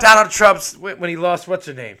Donald Trump's when he lost? What's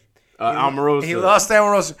her name? Omarosa. He lost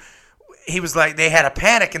Omarosa. He was like, they had a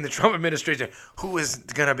panic in the Trump administration. Who is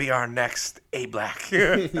gonna be our next black?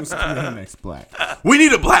 Who's the next black? We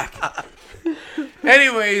need a black.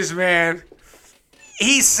 Anyways, man,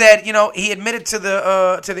 he said, he admitted to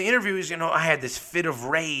the interviews, I had this fit of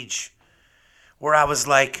rage where I was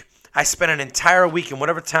like, I spent an entire week in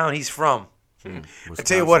whatever town he's from. I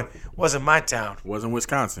tell you what, it wasn't my town. Wasn't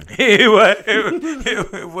Wisconsin.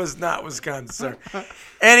 It was not Wisconsin, sir.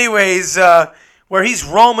 Anyways, where he's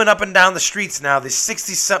roaming up and down the streets now, this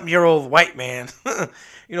 60-something-year-old white man,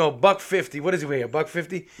 $150. What does he weigh,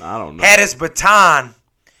 $150? I don't know. Had his baton,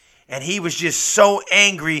 and he was just so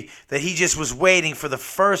angry that he just was waiting for the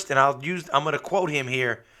first, and I'm going to quote him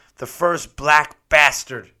here, the first black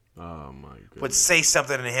bastard Oh, my goodness. would say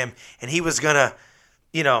something to him, and he was going to,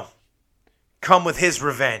 come with his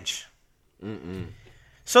revenge.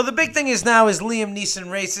 So the big thing is now, is Liam Neeson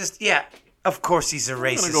racist? Yeah, of course he's a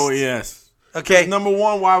racist. I'm going to go yes. Okay. Number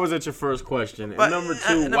one, why was that your first question? But, and number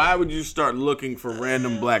two, why would you start looking for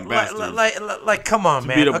random black bastards? Like, come on, beat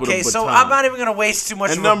man. up with a Okay, so baton? I'm not even gonna waste too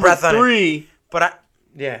much And of a number breath on it. three, But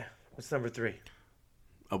what's number 3?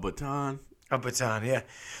 a baton. A baton, yeah.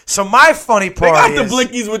 So my funny They part got is, the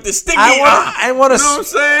blinkies with the sticky. I want to, You know what I'm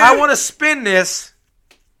saying? I want to spin this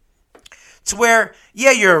to where,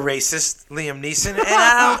 yeah, you're a racist, Liam Neeson, and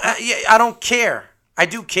I don't care. I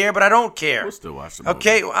do care, but I don't care. We'll still watch the movie.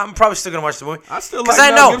 Okay, I'm probably still gonna watch the movie. I still 'Cause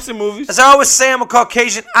like I Mel know, Gibson movies. as I always say, I'm a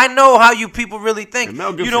Caucasian. I know how you people really think. And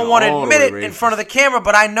Mel You Gibson don't want to all the admit way it in racist. front of the camera,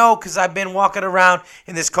 but I know because I've been walking around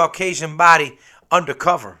in this Caucasian body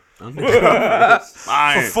undercover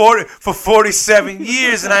Fine. for 47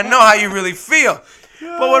 years, and I know how you really feel.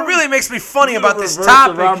 But what really makes me funny about this Reverse of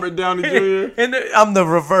topic, Robert Downey Jr. I'm the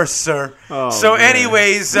reverse, sir. Oh, so, man.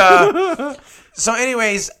 anyways,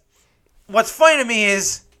 what's funny to me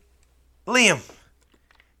is, Liam,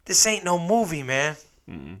 this ain't no movie, man.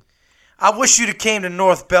 I wish you'd have came to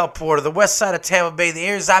North Bellport or the west side of Tampa Bay, the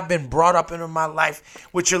areas I've been brought up in my life,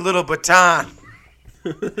 with your little baton.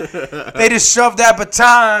 They just shoved that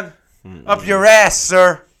baton up your ass,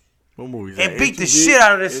 sir. What movie is And that? beat the MTV? shit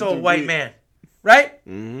out of this old white man. Right?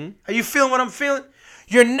 Are you feeling what I'm feeling?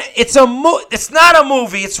 It's not a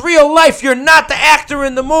movie. It's real life. You're not the actor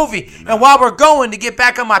in the movie. And while we're going to get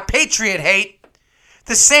back on my Patriot hate,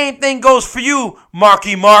 the same thing goes for you,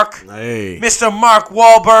 Marky Mark. Hey. Mr. Mark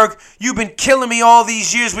Wahlberg. You've been killing me all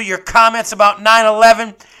these years with your comments about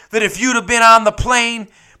 9/11. That if you'd have been on the plane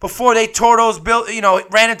before they tore those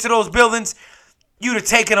ran into those buildings, you'd have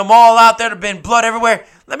taken them all out. There'd have been blood everywhere.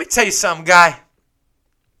 Let me tell you something, guy.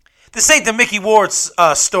 This ain't the Mickey Ward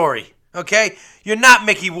story, okay? You're not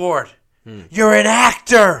Mickey Ward. You're an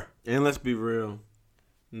actor. And let's be real,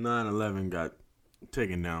 9/11 got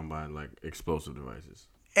taken down by explosive devices.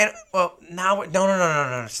 And now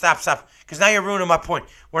no. Stop. Because now you're ruining my point.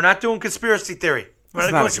 We're not doing conspiracy theory. We're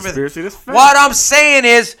It's not not doing a conspiracy. That's fact. What I'm saying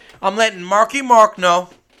is, I'm letting Marky Mark know,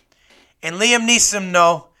 and Liam Neeson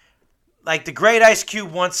know, like the great Ice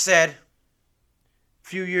Cube once said a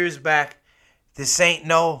few years back, this ain't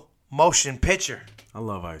no motion picture. I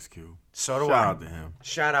love Ice Cube. So do I. Shout out to him.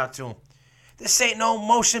 Shout out to him. This ain't no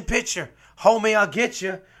motion picture. Homie, I'll get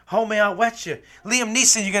you. Homie, I'll wet you. Liam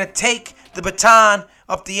Neeson, you're going to take the baton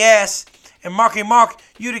up the ass. And Marky Mark,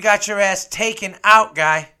 you'd have got your ass taken out,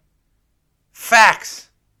 guy. Facts.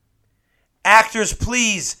 Actors,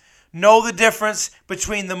 please know the difference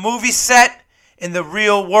between the movie set and the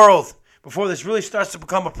real world before this really starts to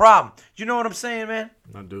become a problem. You know what I'm saying, man?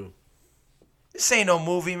 I do. This ain't no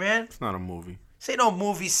movie, man. It's not a movie. This ain't no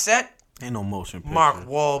movie set. Ain't no motion picture. Mark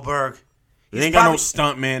Wahlberg. You ain't got no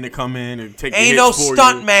stunt man to come in and take the Ain't hits no for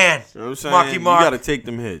stunt you. man. You know what I'm saying? Marky Mark. You got to take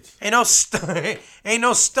them hits. Ain't no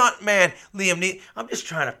stunt man, Liam Neeson. I'm just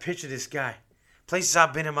trying to picture this guy. Places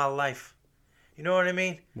I've been in my life. You know what I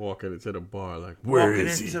mean? Walking into the bar where Walking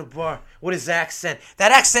is into he? the bar with his accent.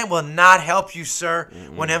 That accent will not help you, sir,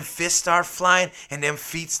 when them fists start flying and them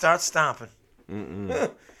feet start stomping.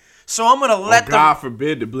 So I'm going to let God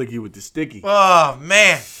forbid the blicky with the sticky. Oh,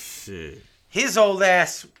 man. Shit. His old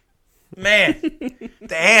ass. Man.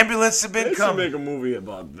 The ambulance have been They should coming. make a movie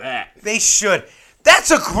about that. They should.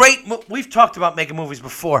 That's a great we've talked about making movies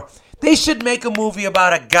before. They should make a movie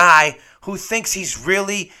about a guy who thinks he's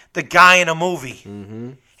really the guy in a movie.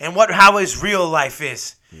 And how his real life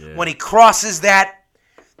is. Yeah. When he crosses that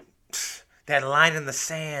line in the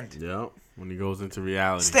sand. Yep. When he goes into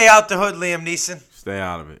reality. Stay out the hood, Liam Neeson. Stay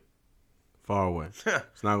out of it. Far away. It's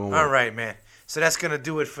not going to work. All right, man. So that's going to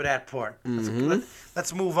do it for that part.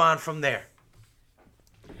 Let's move on from there.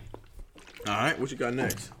 All right. What you got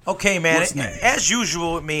next? Okay, man. What's next? As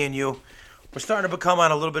usual with me and you, we're starting to become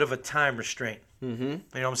on a little bit of a time restraint. You know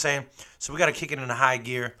what I'm saying? So we got to kick it into high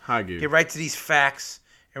gear. High gear. Get right to these facts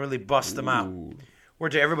and really bust them out. We're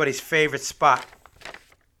to everybody's favorite spot.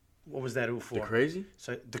 What was that ooh for? The crazy?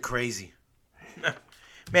 So the crazy.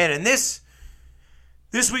 Man, and this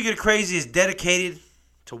week of the crazy is dedicated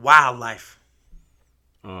to wildlife.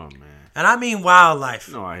 Oh, man. And I mean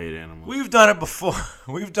wildlife. No, I hate animals. We've done it before.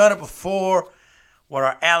 We've done it before with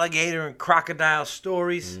our alligator and crocodile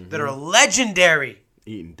stories that are legendary.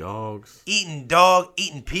 Eating dogs. Eating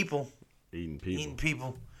people. Eating people. Eating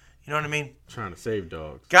people. You know what I mean? Trying to save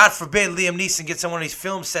dogs. God forbid Liam Neeson gets on one of these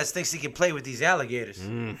film sets, thinks he can play with these alligators.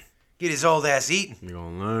 Get his old ass eaten. You're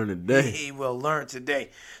going to learn today. He will learn today.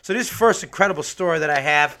 So this first incredible story that I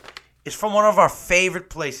have is from one of our favorite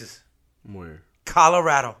places, Where?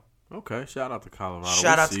 Colorado. Okay. Shout out to Colorado.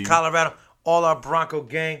 Shout out to Colorado. All our Bronco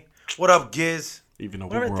gang. What up, Giz? Even though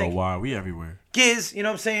Whatever we're they think. worldwide, we everywhere. Giz, you know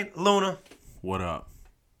what I'm saying? Luna, What up?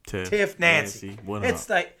 Tiff, Nancy. What It's up?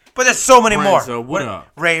 like, but there's so many more. So what up?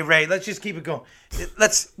 Ray. Let's just keep it going.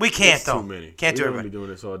 We can't It's though. too many. Can't do We're everybody. be doing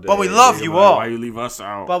this all day. But we love They're you like, all. Why you leave us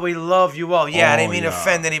out? But we love you all. Yeah, I didn't Oh, mean to yeah.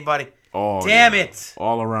 offend anybody. Oh, Damn yeah. it.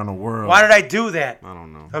 All around the world. Why did I do that? I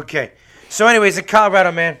don't know. Okay. So anyways, in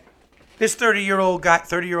Colorado, man, this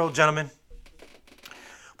 30-year-old gentleman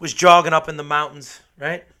was jogging up in the mountains,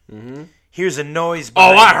 right? Mm-hmm. Here's a noise.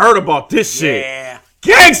 Oh, behind I him. heard about this shit. Yeah.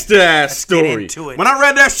 Gangsta ass Let's story. get into it. When I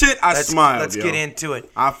read that shit, I smiled. Let's yo. get into it.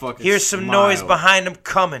 I fucking Here's some smiled. noise behind him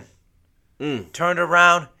coming. Turned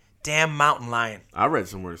around, damn mountain lion. I read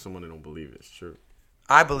somewhere someone that don't believe it's true.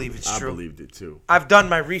 I believe it's I true. believed it too. I've done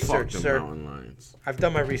my Fuck research, them sir. mountain lions. I've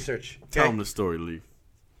done my research. Tell Okay? them the story, Lee.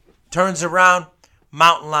 Turns around,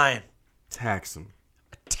 mountain lion. Tax them.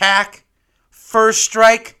 Attack, first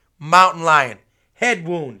strike, mountain lion. Head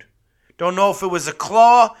wound. Don't know if it was a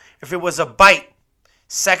claw, if it was a bite.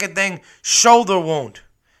 Second thing, shoulder wound.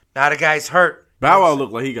 Now the guy's hurt. Bow Wow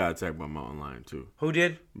looked like he got attacked by a mountain lion too. Who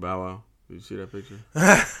did? Bow Wow. Did you see that picture?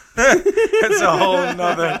 That's a whole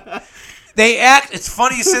nother. It's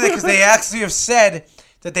funny you say that because they actually have said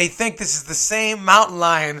that they think this is the same mountain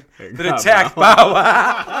lion that attacked Bow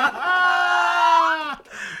Wow.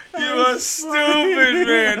 You are stupid,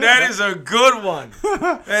 man. That is a good one.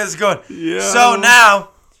 That is good. Yeah. So now,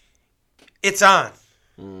 it's on.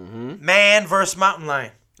 Man versus mountain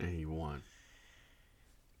lion. And he won.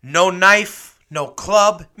 No knife, no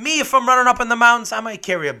club. Me, if I'm running up in the mountains, I might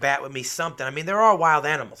carry a bat with me, something. I mean, there are wild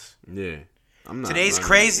animals. Yeah. I'm not Today's running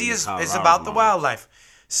crazy in is Colorado about the mountains. wildlife.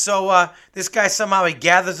 So this guy somehow he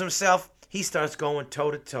gathers himself. He starts going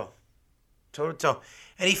toe to toe. Toe to toe.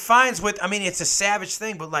 And he finds it's a savage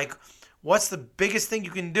thing, but like, what's the biggest thing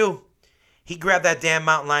you can do? He grabbed that damn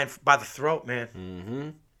mountain lion by the throat, man. Mm-hmm.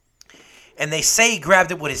 And they say he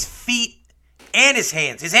grabbed it with his feet and his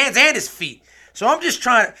hands and his feet. So I'm just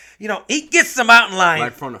trying to, he gets the mountain lion.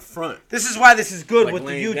 Like from the front. This is why this is good Like with the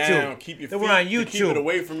laying YouTube. down, keep your That feet, we're on to YouTube. keep it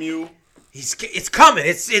away from you. It's coming.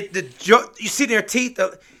 You see their teeth.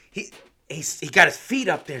 He got his feet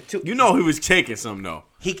up there too. You know he was taking some though.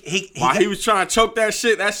 While he was trying to choke that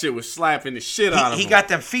shit was slapping the shit out of him. He got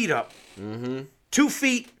them feet up. Mm-hmm. 2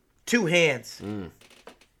 feet, 2 hands.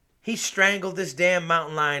 He strangled this damn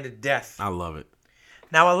mountain lion to death. I love it.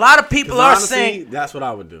 Now a lot of people are saying that's what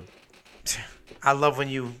I would do. I love when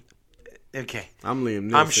you. Okay. I'm Liam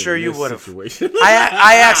Neeson. I'm sure you would have. Situation.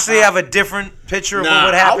 I actually have a different picture of what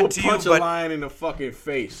would happen to you. I would punch a lion in the fucking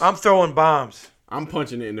face. I'm throwing bombs. I'm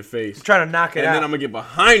punching it in the face. I'm trying to knock it out. And then I'm going to get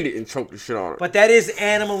behind it and choke the shit out of it. But that is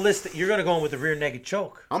animalistic. You're going to go in with the rear naked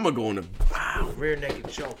choke. I'm going to go in the... Wow, rear naked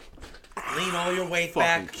choke. Lean all your weight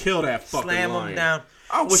fucking back. Kill that fucking Slam lion. him down.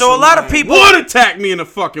 So a lot of people would attack me in the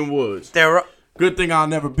fucking woods. They're... Good thing I'll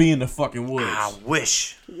never be in the fucking woods. I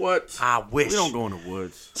wish. What? I wish. We don't go in the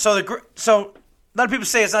woods. So a lot of people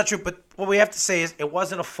say it's not true, but what we have to say is it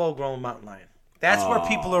wasn't a full-grown mountain lion. That's where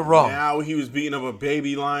people are wrong. Now he was beating up a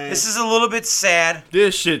baby lion. This is a little bit sad.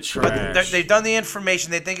 This shit trash. But they've done the information.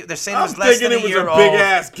 They're saying it I'm was less than a year thinking it was old. a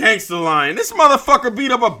big-ass gangster lion. This motherfucker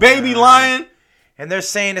beat up a baby lion. And they're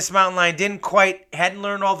saying this mountain lion hadn't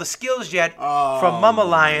learned all the skills yet from Mama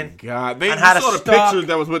Lion. God, they on how to saw the stalk pictures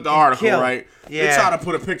that was with the article, kill. right? Yeah. They tried to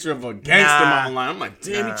put a picture of a gangster mountain lion. I'm like,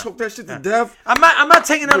 damn, he choked that shit to death. I'm not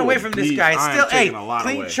taking that away from this guy. It's I am still, taking a lot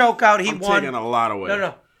clean away. choke out. I'm won. taking a lot away.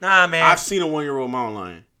 No. Nah, man. I've seen a 1-year-old mountain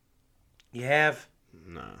lion. You have?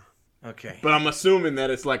 Nah. Okay. But I'm assuming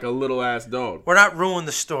that it's like a little ass dog. We're not ruining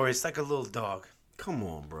the story. It's like a little dog. Come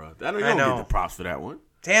on, bro. You don't get the props for that one.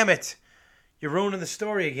 Damn it. You're ruining the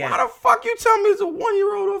story again. Why the fuck you tell me it's a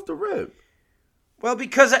 1-year-old off the rip? Well,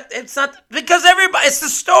 because it's the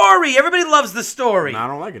story. Everybody loves the story. No, I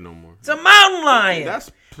don't like it no more. It's a mountain lion.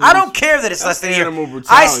 I don't care that it's less than a year. animal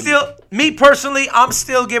brutality. Me personally, I'm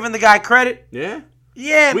still giving the guy credit. Yeah?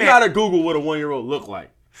 Yeah, man. We gotta Google what a 1-year-old look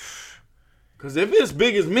like. Because if it's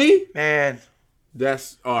big as me, man,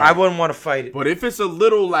 that's all right. I wouldn't want to fight it. But if it's a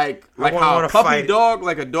little like how a puppy dog,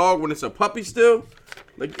 like a dog when it's a puppy still,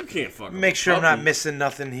 like you can't fuck. Make sure I'm not missing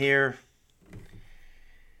nothing here.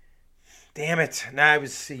 Damn it! Now I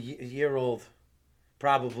was a year old,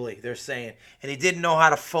 probably. They're saying, and he didn't know how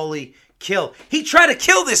to fully kill. He tried to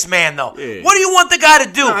kill this man though. Yeah. What do you want the guy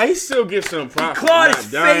to do? Nah, he still gets some props. He clawed his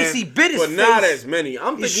face. He bit his face. But not as many.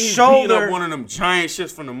 I'm thinking he's beating up one of them giant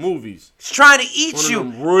shits from the movies. He's trying to eat you.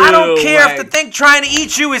 I don't care if the thing trying to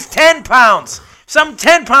eat you is 10 pounds. Some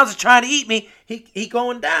 10 pounds is trying to eat me. He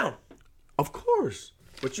going down. Of course.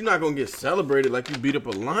 But you're not going to get celebrated like you beat up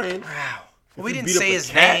a lion. Wow. Well, we didn't say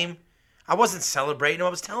his name. I wasn't celebrating him. I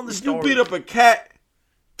was telling the story. You beat up a cat.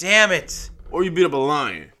 Damn it. Or you beat up a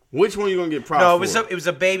lion. Which one you going to get props for? No, it was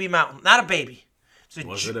a baby mountain. Not a baby.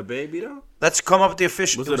 Was it a baby, though? Let's come up with the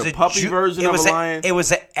official. Was it a puppy version of a lion? It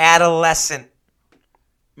was an adolescent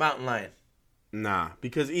mountain lion. Nah,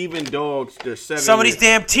 because even dogs, they're 7 Some of these years.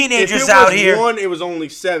 damn teenagers out here. If it was 1, it was only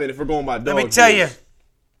 7 if we're going by dogs. Let me tell you.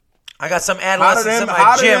 I got some adolescents in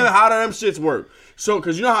my gym. How do them shits work? So,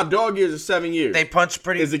 because you know how dog years is 7 years. They punch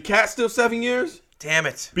pretty. Is the cat still 7 years? Damn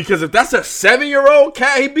it. Because if that's a 7-year-old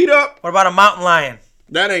cat he beat up. What about a mountain lion?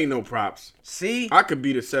 That ain't no props. See? I could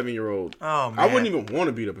beat a 7-year-old. Oh, man. I wouldn't even want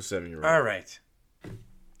to beat up a 7-year-old. All right.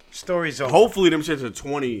 Story's over. Hopefully them shits are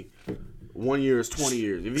 20. 1 year is 20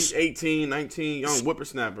 years. If he's 18, 19, young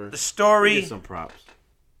whippersnapper. The story get some props.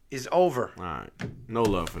 Is over. All right. No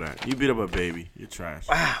love for that. You beat up a baby. You're trash.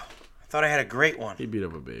 Wow. I thought I had a great one. He beat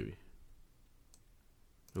up a baby.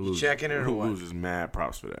 You checking it or what? Loses mad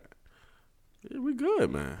props for that. Yeah, we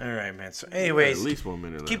good, man. All right, man. So anyways, at least 1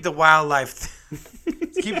 minute left. Keep the wildlife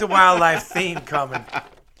Keep the wildlife theme coming.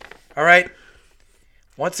 All right.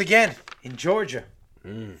 Once again, in Georgia.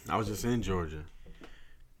 I was just in Georgia.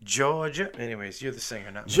 Georgia. Anyways, you're the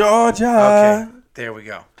singer, not me. Georgia. Okay, there we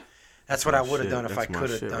go. That's what I would have shit. done if I That's my could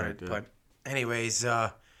have shit done right it. there. But anyways,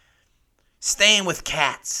 staying with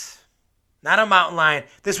cats. Not a mountain lion.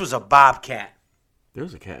 This was a bobcat. There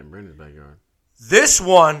was a cat in Brendan's backyard. This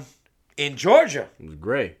one in Georgia. It was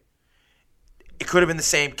gray. It could have been the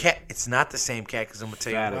same cat. It's not the same cat because I'm going to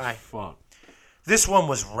tell Fat you why. as fuck. This one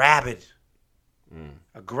was rabid.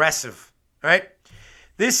 Aggressive. Right?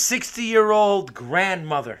 This 60-year-old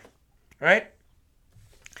grandmother. Right?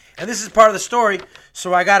 And this is part of the story,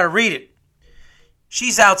 so I got to read it.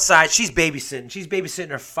 She's outside. She's babysitting. She's babysitting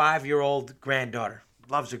her 5-year-old granddaughter.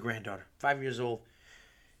 Loves her granddaughter. 5 years old.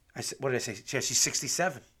 I said, what did I say? She's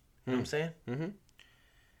 67. You know what I'm saying? Mm-hmm.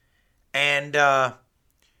 And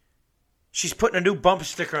she's putting a new bumper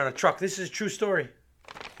sticker on a truck. This is a true story.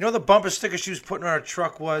 You know the bumper sticker she was putting on her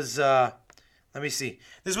truck was, let me see.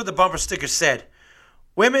 This is what the bumper sticker said.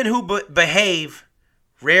 Women who behave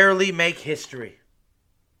rarely make history.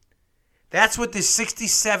 That's what this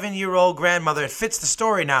 67-year-old grandmother, it fits the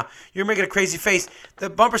story now. You're making a crazy face. The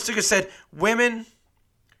bumper sticker said, women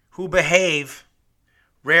who behave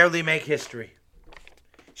rarely make history.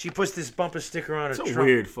 She puts this bumper sticker on her truck. It's a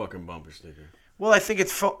weird fucking bumper sticker. Well, I think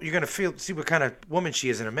you're going to see what kind of woman she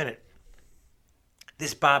is in a minute.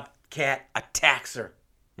 This bobcat attacks her.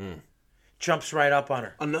 Jumps right up on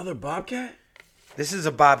her. Another bobcat? This is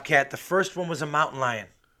a bobcat. The first one was a mountain lion.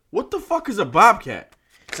 What the fuck is a bobcat?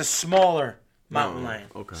 It's a smaller mountain lion.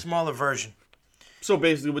 Okay. Smaller version. So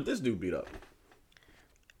basically what this dude beat up.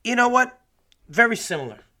 You know what? Very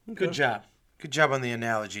similar. Okay. Good job. Good job on the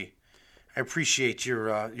analogy. I appreciate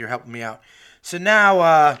your helping me out. So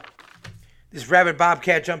now this rabid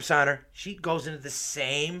bobcat jumps on her. She goes into the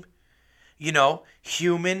same,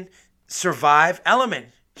 human survive element.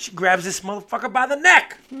 She grabs this motherfucker by the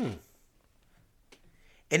neck. And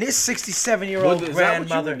this 67-year-old grandmother. Is that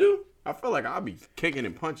what you would do? I feel like I'll be kicking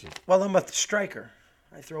and punching. Well, I'm a striker.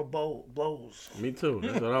 I throw blows. Me too.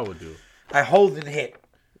 That's what I would do. I hold and hit.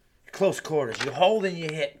 Close quarters. You hold and you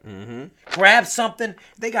hit. Grab something.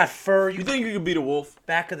 They got fur. You think you could beat a wolf?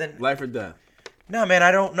 Back of the Life or death? No, man.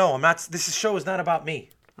 I don't know. I'm not. This show is not about me.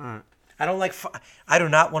 All right. I don't like. I do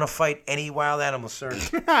not want to fight any wild animals, sir.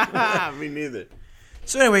 Me neither.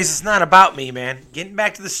 So, anyways, it's not about me, man. Getting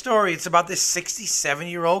back to the story, it's about this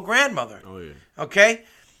 67-year-old grandmother. Oh yeah. Okay.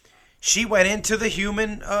 She went into the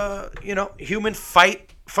human, human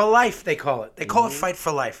fight for life. They call it. They call it fight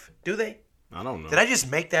for life. Do they? I don't know. Did I just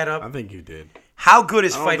make that up? I think you did. How good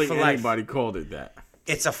is I don't fight think for life? anybody called it that.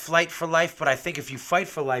 It's a flight for life, but I think if you fight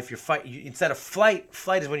for life, instead of flight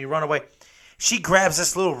is when you run away. She grabs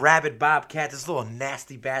this little rabid bobcat, this little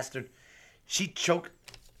nasty bastard. She chokes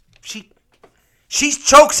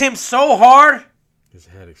him so hard His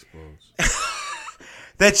head explodes.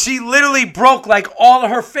 that she literally broke like all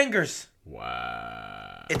of her fingers.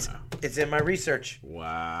 Wow. It's in my research.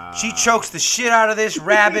 Wow. She chokes the shit out of this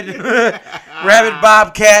rabid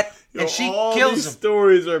bobcat, and she all kills these him.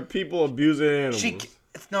 stories are people abusing animals.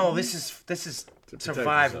 This is To protect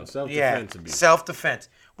survival. yourself. Self-defense abuse. Self-defense.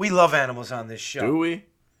 We love animals on this show. Do we?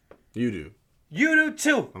 You do. You do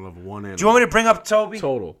too. I love one animal. Do you want me to bring up Toby?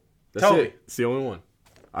 Total. That's Toby. it. It's the only one.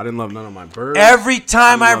 I didn't love none of my birds. Every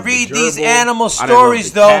time I love the read these gerbil. animal I didn't love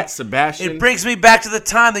stories, the though, cat, Sebastian. it brings me back to the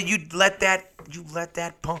time that you let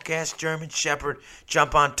that punk ass German Shepherd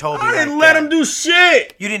jump on Toby. I didn't like let that. him do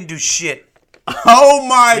shit. You didn't do shit. Oh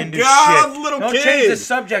my Didn't do God, shit. little Don't kid. change the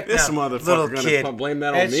subject This now. motherfucker Little gonna kid. blame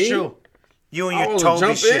that on That's me. true. You and I your wasn't Toby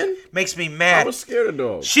jumping. shit makes me mad. I was scared of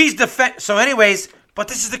dogs. She's So anyways, but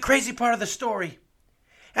this is the crazy part of the story.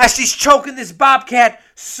 As she's choking this bobcat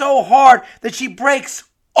so hard that she breaks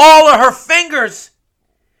all of her fingers.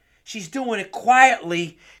 She's doing it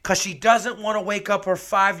quietly because she doesn't want to wake up her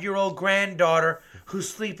 5-year-old granddaughter who's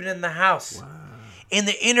sleeping in the house. Wow. In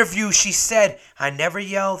the interview, she said, I never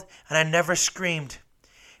yelled and I never screamed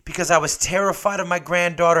because I was terrified of my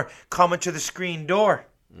granddaughter coming to the screen door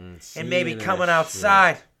and maybe coming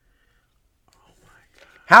outside. Oh my God.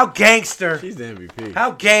 How gangster. She's the MVP.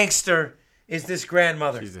 How gangster is this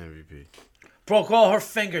grandmother? She's the MVP. Broke all her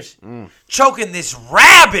fingers. Choking this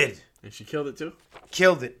rabbit. And she killed it too?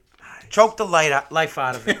 Killed it. Choked the life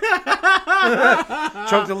out of it.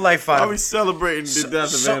 Choked the life out Are of we it. celebrating the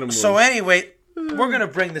death of animals? So anyway, we're going to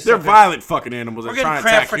bring this They're up. violent fucking animals. We're They're getting trying to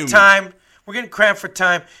attack cramped for humans. time. We're getting cramped for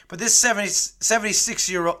time. But this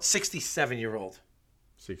 67-year-old,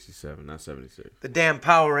 67, not 76. the damn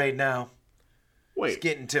Powerade now, is Wait,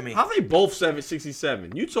 getting to me. how they both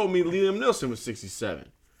 67? You told me Liam Neeson was 67.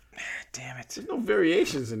 Damn it. There's no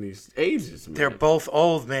variations in these ages, man. They're both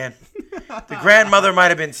old, man. The grandmother might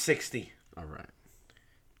have been 60. All right.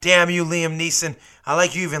 Damn you, Liam Neeson. I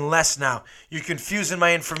like you even less now. You're confusing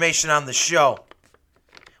my information on the show.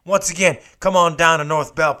 Once again, come on down to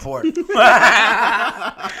North Bellport.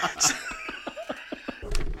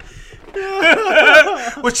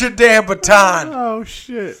 With your damn baton. Oh,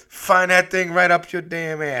 shit. Find that thing right up your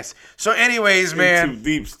damn ass. So anyways, man. Too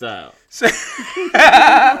deep style.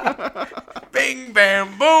 Bing, bam,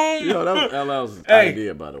 boom. Yo, that was LL's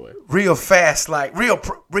idea, by the way. Real fast, like, real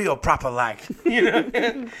proper, like. You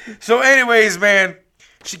know? So anyways, man,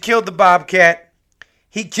 she killed the bobcat.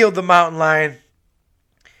 He killed the mountain lion.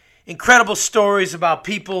 Incredible stories about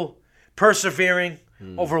people persevering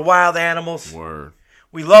over wild animals. Word.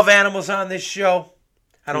 We love animals on this show.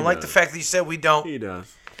 I don't He like does. the fact that you said we don't. He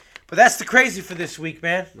does. But that's the crazy for this week,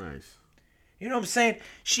 man. Nice. You know what I'm saying?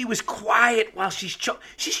 She was quiet while she's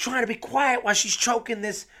trying to be quiet while she's choking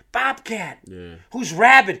this bobcat. Yeah. Who's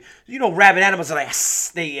rabid. You know, rabid animals are like,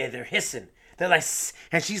 they're hissing. They're like,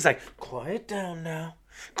 and she's like, quiet down now.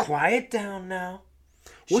 Quiet down now.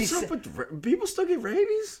 What's up with people still get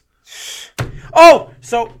rabies? Oh,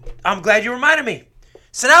 so I'm glad you reminded me.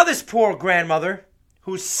 So now this poor grandmother,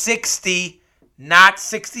 who's 60, not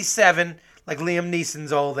 67, like Liam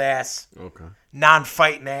Neeson's old ass. Okay.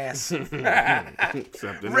 Non-fighting ass. Except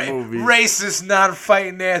in the movies. Racist,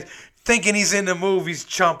 non-fighting ass. Thinking he's in the movies,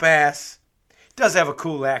 chump ass. Does have a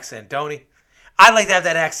cool accent, don't he? I'd like to have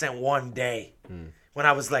that accent one day. When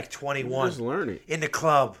I was like 21. Just learn it. In the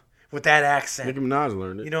club with that accent. Nicki Minaj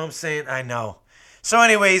learned it. You know what I'm saying? I know. So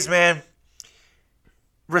anyways, man,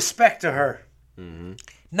 respect to her. Mm-hmm.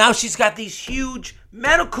 Now she's got these huge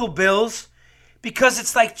medical bills because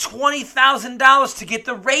it's like $20,000 to get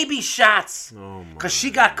the rabies shots. Oh my. Because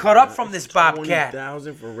she got cut up from this bobcat.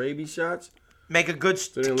 $20,000 for rabies shots? Make a good...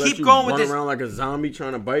 So they let keep you going with run this. around like a zombie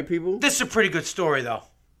trying to bite people? This is a pretty good story, though.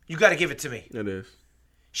 You got to give it to me. It is.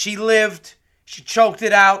 She lived. She choked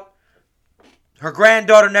it out. Her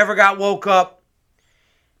granddaughter never got woke up.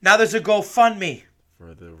 Now there's a GoFundMe.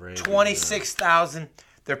 For the rabies. $26,000.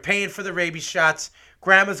 They're paying for the rabies shots.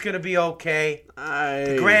 Grandma's going to be okay. Nice.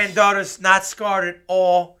 The granddaughter's not scarred at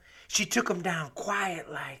all. She took him down quiet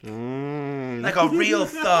like a real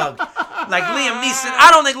thug. Like Liam Neeson. I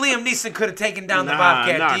don't think Liam Neeson could have taken down the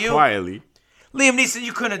bobcat, not do you? quietly. Liam Neeson,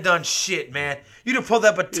 you couldn't have done shit, man. You'd have pulled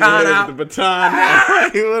that baton out. With the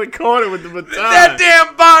baton. He would have caught it with the baton. That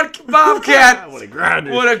damn bobcat would have grabbed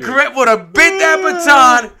it. would have bit that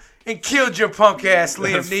baton and killed your punk ass,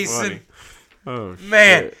 Liam Neeson. Funny. Oh,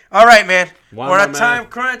 Man. shit. All right, man. Why We're am I on mad? time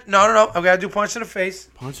crunch. No. I got to do punch in the face.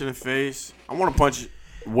 Punch in the face. I want to punch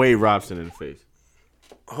Wade Robson in the face.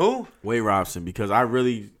 Who? Wade Robson, because I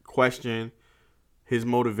really question his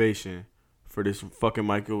motivation for this fucking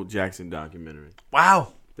Michael Jackson documentary.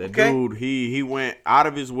 Wow. That Okay. dude, he went out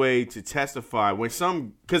of his way to testify when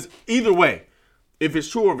because either way, if it's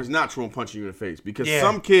true or if it's not true, I'm punching you in the face. Because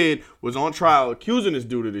some kid was on trial accusing this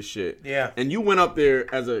dude of this shit. Yeah. And you went up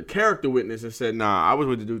there as a character witness and said, nah, I was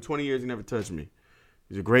with the dude 20 years, he never touched me.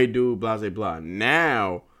 He's a great dude, blah, blah, blah.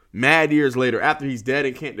 Now, mad years later, after he's dead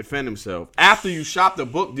and can't defend himself, after you shopped a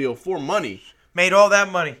book deal for money. Made all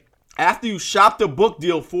that money. After you shopped a book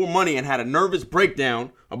deal for money and had a nervous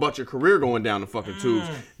breakdown about your career going down the fucking tubes,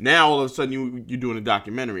 now all of a sudden you're doing a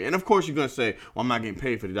documentary. And of course you're going to say, well, I'm not getting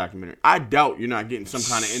paid for the documentary. I doubt you're not getting some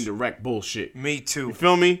kind of indirect bullshit. Me too. You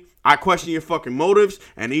feel me? I question your fucking motives,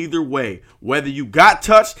 and either way, whether you got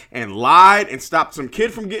touched and lied and stopped some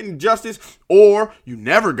kid from getting justice, or you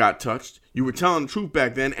never got touched, you were telling the truth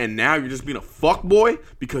back then, and now you're just being a fuckboy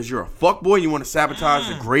because you're a fuckboy, you want to sabotage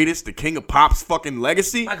the greatest, the king of pop's fucking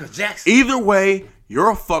legacy. Michael Jackson. Either way,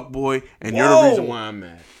 you're a fuckboy, and you're the reason why I'm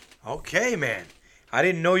mad. Okay, man. I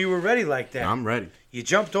didn't know you were ready like that. I'm ready. You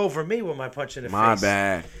jumped over me with my punch in the face. My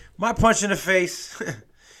bad. My punch in the face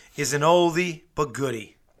is an oldie but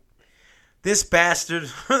goodie. This bastard.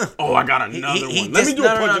 Oh, I got another one. Let me do a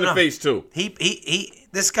punch in the face, too.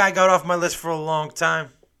 This guy got off my list for a long time.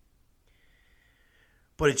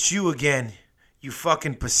 But it's you again. You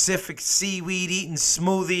fucking Pacific seaweed eating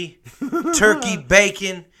smoothie, turkey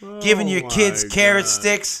bacon, giving your kids carrot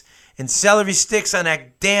sticks and celery sticks on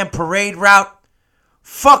that damn parade route.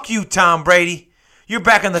 Fuck you, Tom Brady. You're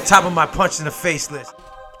back on the top of my punch in the face list.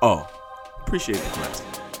 Oh, appreciate the class.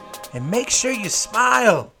 And make sure you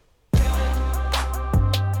smile.